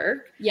man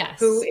Kirk, Yes.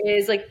 who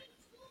is like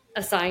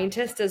a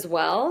scientist as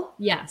well.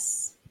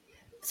 Yes.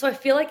 So I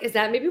feel like is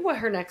that maybe what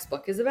her next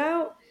book is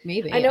about?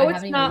 Maybe. I know it's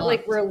haven't even not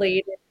like looked.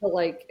 related to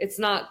like it's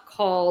not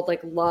called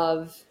like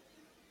Love.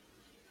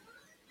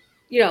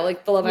 You know,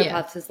 like the Love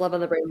Hypothesis, Love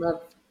on the Brain,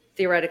 Love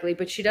theoretically,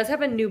 but she does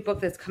have a new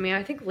book that's coming out,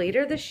 I think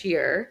later this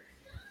year.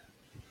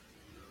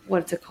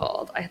 What's it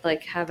called? I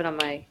like have it on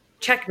my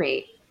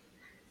Checkmate.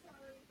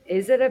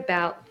 Is it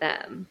about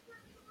them?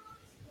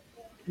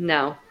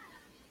 No.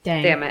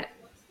 Dang. Damn it.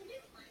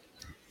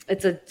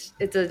 It's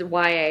a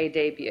YA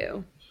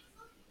debut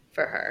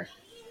for her.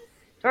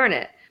 Darn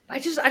it. I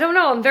don't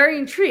know. I'm very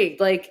intrigued.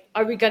 Like,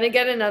 are we gonna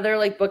get another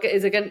like book?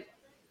 Is it gonna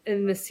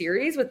in the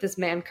series with this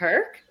man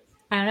Kirk?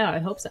 I don't know. I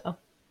hope so.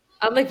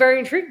 I'm like very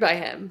intrigued by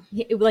him.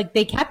 Like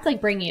they kept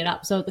like bringing it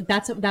up, so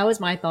that was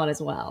my thought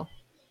as well.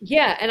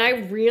 Yeah, and I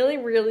really,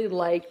 really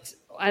liked.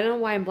 I don't know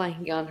why I'm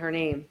blanking on her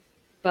name,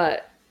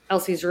 but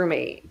Elsie's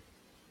roommate.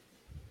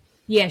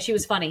 Yeah, she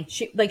was funny.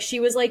 She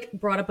was like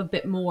brought up a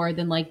bit more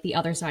than like the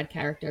other side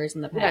characters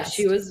in the past.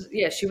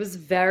 Yeah, she was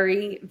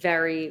very,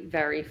 very,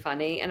 very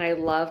funny, and I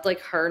loved like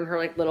her and her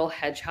like little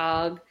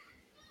hedgehog.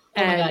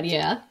 Oh my god,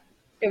 yeah.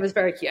 It was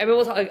very cute. I mean,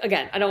 we'll talk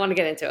again. I don't want to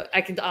get into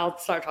it. I'll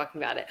start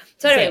talking about it.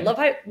 So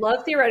anyway,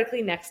 love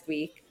theoretically next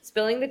week.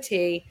 Spilling the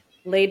tea.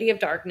 Lady of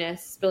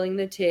Darkness. Spilling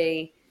the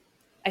tea.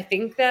 I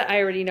think that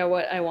I already know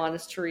what I want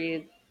us to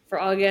read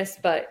for August,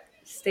 but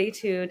stay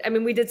tuned. I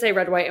mean, we did say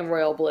Red, White, and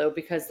Royal Blue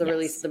because the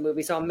release of the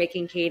movie. So I'm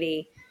making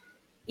Katie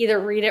either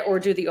read it or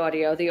do the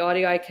audio. The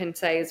audio I can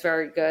say is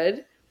very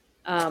good.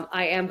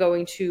 I am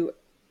going to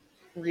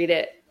read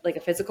it like a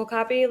physical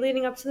copy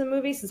leading up to the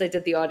movie since I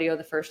did the audio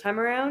the first time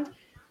around.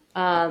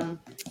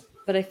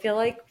 But I feel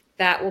like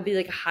that will be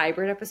like a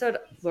hybrid episode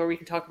where we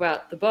can talk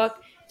about the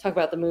book, talk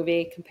about the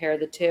movie, compare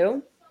the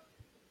two.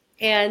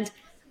 And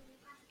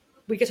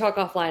we could talk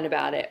offline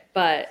about it,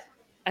 but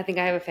I think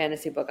I have a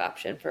fantasy book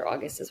option for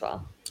August as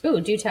well. Ooh,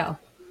 do tell.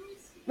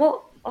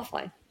 Well,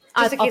 offline.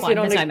 Just in case we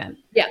don't. That's what I meant.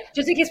 Yeah,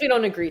 just in case we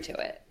don't agree to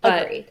it.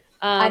 But, agreed.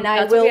 And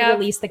I will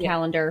release the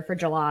calendar for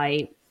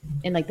July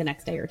in like the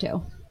next day or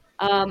two.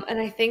 And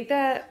I think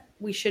that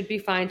we should be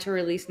fine to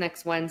release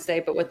next Wednesday,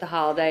 but with the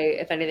holiday,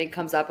 if anything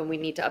comes up and we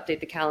need to update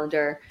the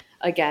calendar,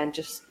 again,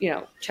 just,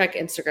 check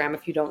Instagram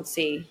if you don't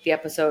see the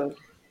episode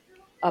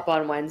up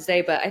on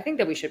Wednesday. But I think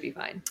that we should be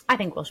fine. I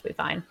think we should be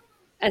fine.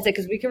 I'd say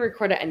because we can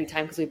record at any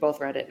time because we both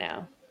read it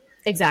now.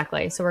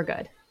 Exactly. So we're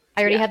good.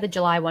 I already had the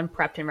July one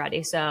prepped and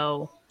ready.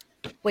 So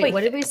wait,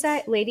 what did we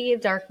say? Lady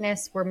of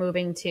Darkness, we're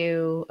moving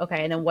to,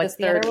 okay. And then what's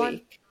the other one?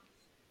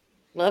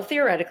 Love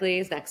Theoretically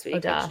is next week.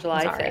 It's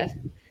July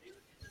 5th.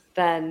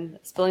 Then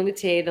Spilling the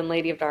Tea, then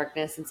Lady of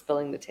Darkness, and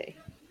Spilling the Tea.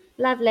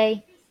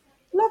 Lovely,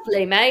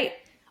 mate.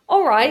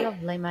 All right.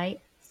 Lovely, mate.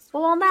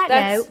 Well, on that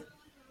note,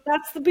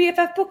 that's the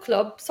BFF Book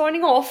Club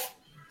signing off.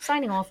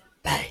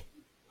 Bye.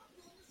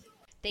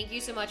 Thank you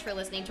so much for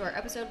listening to our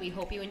episode. We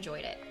hope you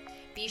enjoyed it.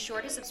 Be sure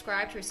to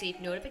subscribe to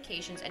receive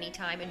notifications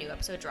anytime a new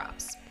episode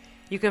drops.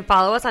 You can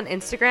follow us on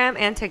Instagram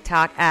and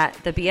TikTok at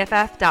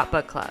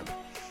thebff.bookclub.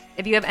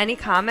 If you have any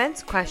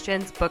comments,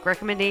 questions, book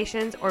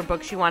recommendations, or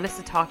books you want us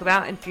to talk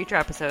about in future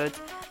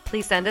episodes,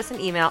 please send us an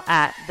email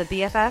at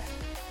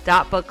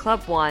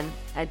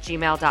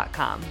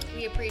thebff.bookclub1@gmail.com.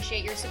 We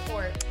appreciate your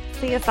support.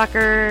 See ya,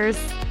 suckers.